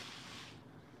right.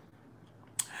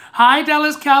 Hi,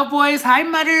 Dallas Cowboys. Hi,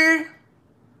 Mother.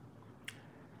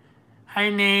 Hi,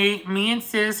 Nate. Me and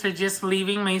sis are just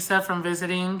leaving Mesa from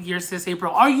visiting your sis,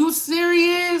 April. Are you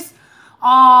serious?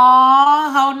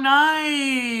 Aw, how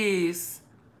nice.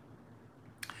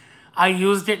 I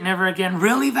used it, never again.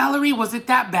 Really, Valerie? Was it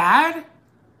that bad?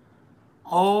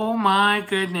 Oh, my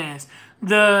goodness.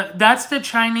 That's the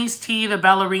Chinese tea, the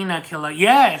ballerina killer.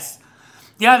 Yes.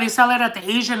 Yeah, they sell it at the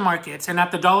Asian markets and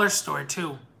at the dollar store,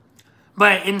 too.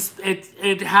 But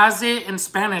it has it in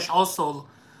Spanish also.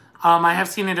 I have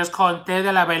seen it as called Té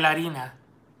de la Bailarina.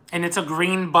 And it's a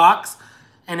green box.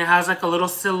 And it has like a little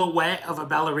silhouette of a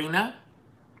ballerina.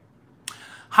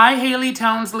 Hi, Haley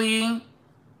Townsley.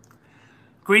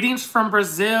 Greetings from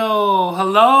Brazil.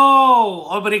 Hello.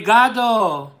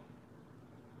 Obrigado.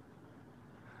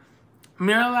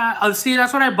 Miralax. Oh, see,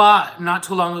 that's what I bought not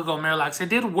too long ago, Miralax. It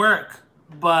did work.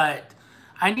 But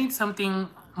I need something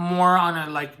more on a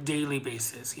like daily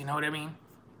basis. You know what I mean?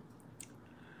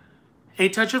 A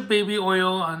touch of baby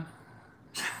oil on...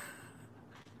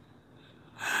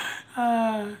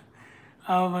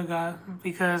 oh my god.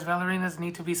 Because ballerinas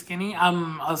need to be skinny?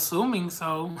 I'm assuming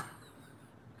so.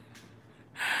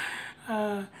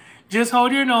 Just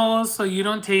hold your nose so you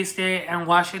don't taste it and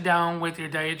wash it down with your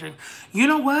diet drink. You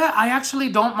know what? I actually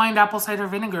don't mind apple cider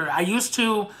vinegar. I used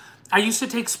to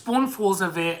take spoonfuls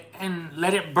of it and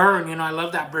let it burn. You know, I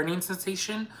love that burning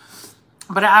sensation.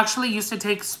 But I actually used to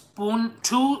take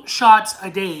 2 shots a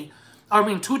day. I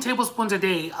mean, 2 tablespoons a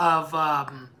day of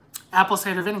apple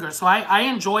cider vinegar. So I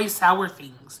enjoy sour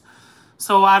things.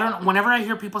 So whenever I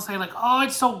hear people say like, oh,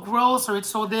 it's so gross or it's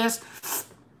so this.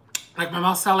 Like, my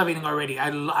mouth's salivating already. I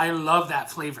love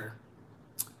that flavor.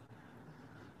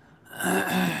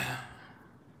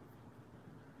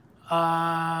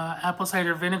 Apple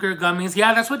cider vinegar gummies.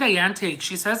 Yeah, that's what Diane takes.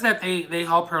 She says that they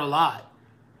help her a lot.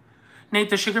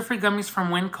 Nate, the sugar-free gummies from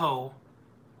Winco.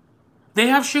 They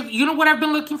have sugar. You know what? I've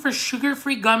been looking for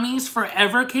sugar-free gummies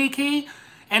forever, KK,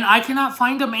 and I cannot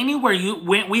find them anywhere.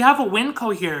 We have a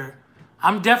Winco here.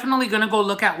 I'm definitely gonna go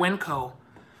look at Winco.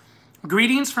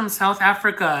 Greetings from South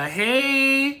Africa.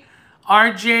 Hey,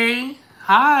 RJ.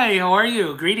 Hi, how are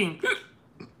you? Greetings.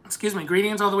 Excuse me.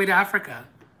 Greetings all the way to Africa.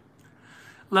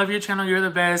 Love your channel. You're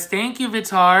the best. Thank you,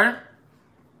 Vitar.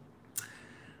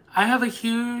 I have a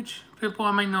huge pimple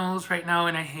on my nose right now,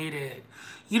 and I hate it.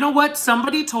 You know what?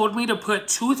 Somebody told me to put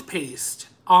toothpaste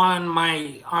on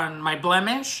my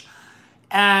blemish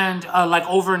and like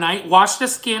overnight. Wash the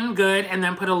skin good, and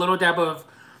then put a little dab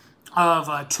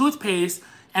of toothpaste.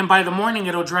 And by the morning,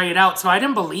 it'll dry it out. So I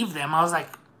didn't believe them. I was like,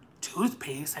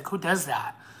 toothpaste? Like, who does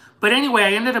that? But anyway,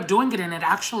 I ended up doing it, and it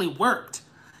actually worked.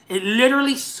 It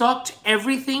literally sucked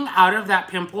everything out of that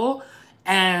pimple,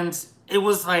 and it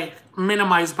was like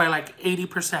minimized by like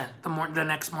 80% the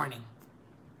next morning.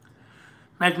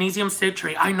 Magnesium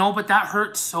citrate. I know, but that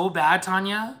hurt so bad,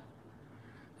 Tanya.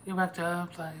 You backed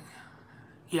up, like,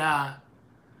 yeah.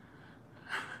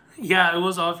 Yeah, it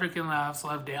was all freaking laughs.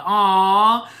 Loved it.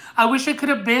 Aww. I wish I could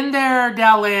have been there,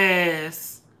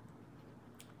 Dallas.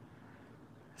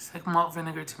 It's like malt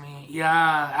vinegar to me.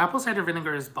 Yeah, apple cider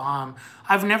vinegar is bomb.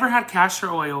 I've never had castor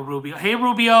oil, Rubio. Hey,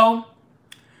 Rubio.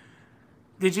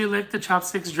 Did you lick the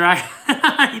chopsticks dry?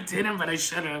 I didn't, but I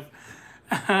should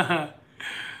have.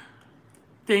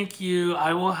 Thank you.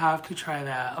 I will have to try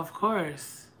that. Of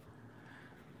course.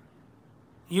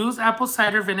 Use apple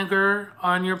cider vinegar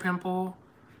on your pimple.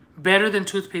 Better than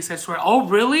toothpaste, I swear. Oh,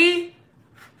 really?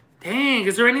 Dang.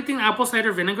 Is there anything apple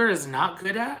cider vinegar is not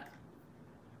good at?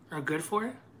 Or good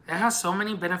for? It has so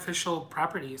many beneficial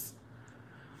properties.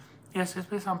 Yes, it's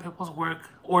based on pimples work.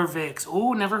 Or Vicks.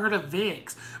 Oh, never heard of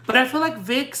Vicks. But I feel like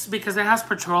Vicks, because it has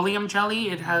petroleum jelly,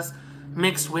 it has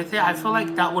mixed with it. I feel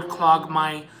like that would clog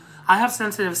my... I have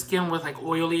sensitive skin with like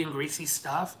oily and greasy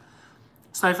stuff.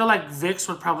 So I feel like Vicks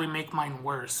would probably make mine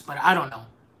worse. But I don't know.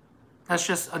 That's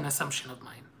just an assumption of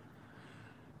mine.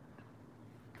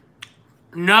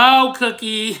 No,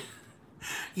 Cookie.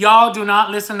 Y'all do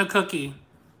not listen to Cookie.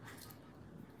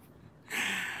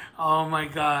 Oh my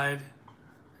God.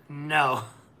 No.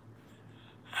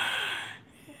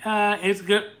 It's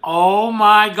good. Oh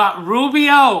my God.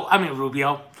 Rubio.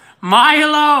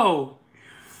 Milo.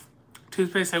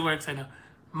 Toothpaste that works, I know.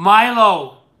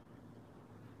 Milo.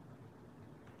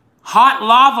 Hot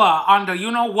lava on the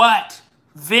you know what.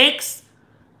 Vicks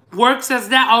works as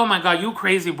that. Oh my God, you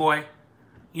crazy boy.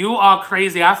 You are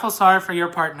crazy. I feel sorry for your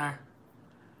partner.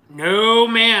 No,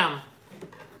 ma'am.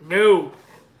 No.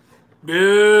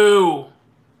 No.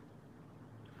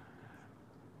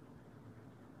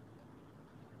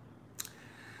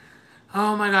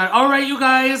 Oh my God. All right, you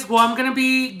guys. Well, I'm going to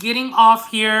be getting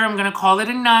off here. I'm going to call it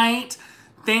a night.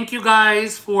 Thank you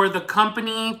guys for the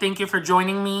company. Thank you for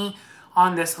joining me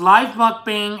on this live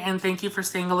mukbang. And thank you for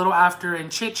staying a little after and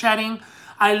chit-chatting.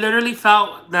 I literally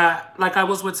felt that like I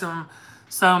was with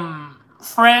some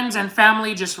friends and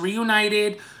family just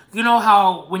reunited. You know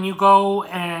how when you go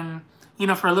and, you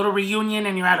know, for a little reunion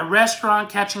and you're at a restaurant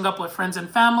catching up with friends and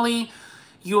family,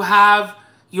 you have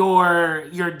your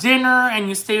dinner and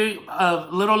you stay a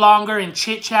little longer and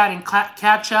chit chat and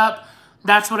catch up.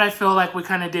 That's what I feel like we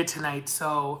kind of did tonight.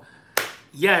 So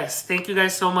yes, thank you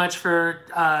guys so much for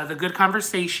the good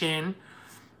conversation.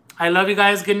 I love you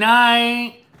guys. Good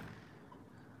night.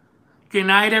 Good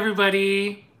night,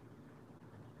 everybody.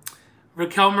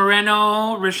 Raquel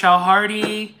Moreno, Rochelle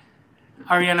Hardy,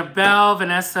 Ariana Bell,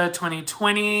 Vanessa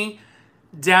 2020,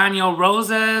 Daniel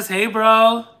Rosas, hey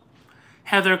bro.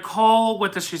 Heather Cole,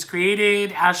 What the She's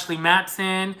Created, Ashley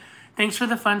Matson. Thanks for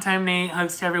the fun time, Nate.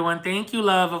 Hugs to everyone. Thank you,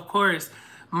 love, of course.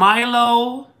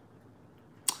 Milo.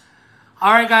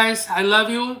 All right, guys. I love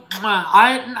you.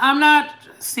 I'm not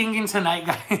singing tonight,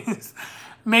 guys.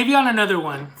 Maybe on another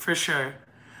one, for sure.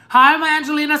 Hi, my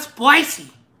Angelina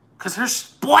Spicy. Because her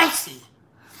spicy.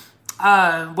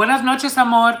 Buenas noches,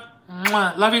 amor.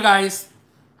 Love you guys.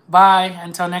 Bye.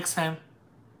 Until next time.